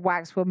hits it, the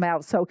wax will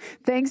melt. So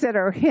things that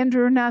are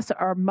hindering us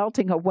are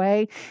melting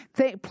away.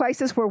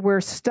 Places where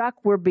we're stuck,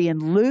 we're being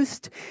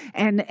loosed.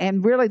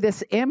 And really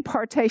this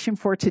impartation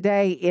for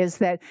today is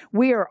that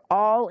we are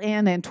all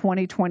in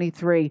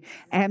 2023,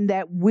 and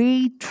that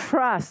we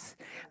trust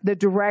the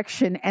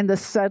direction and the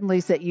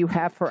suddenlies that you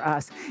have for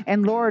us.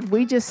 And Lord,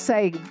 we just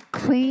say,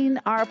 clean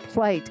our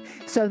plate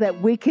so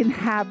that we can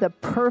have the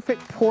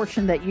perfect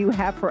portion that you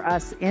have for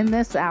us in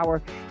this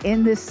hour,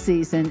 in this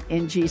season,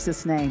 in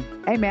Jesus' name.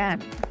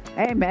 Amen.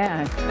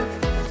 Amen.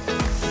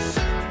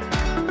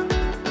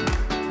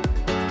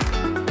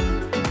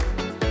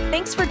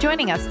 Thanks for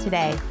joining us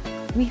today.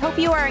 We hope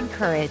you are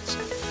encouraged.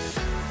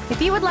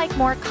 If you would like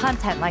more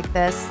content like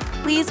this,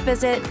 please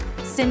visit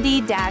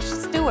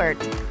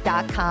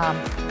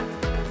cindy-stewart.com.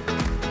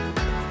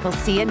 We'll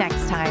see you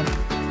next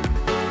time.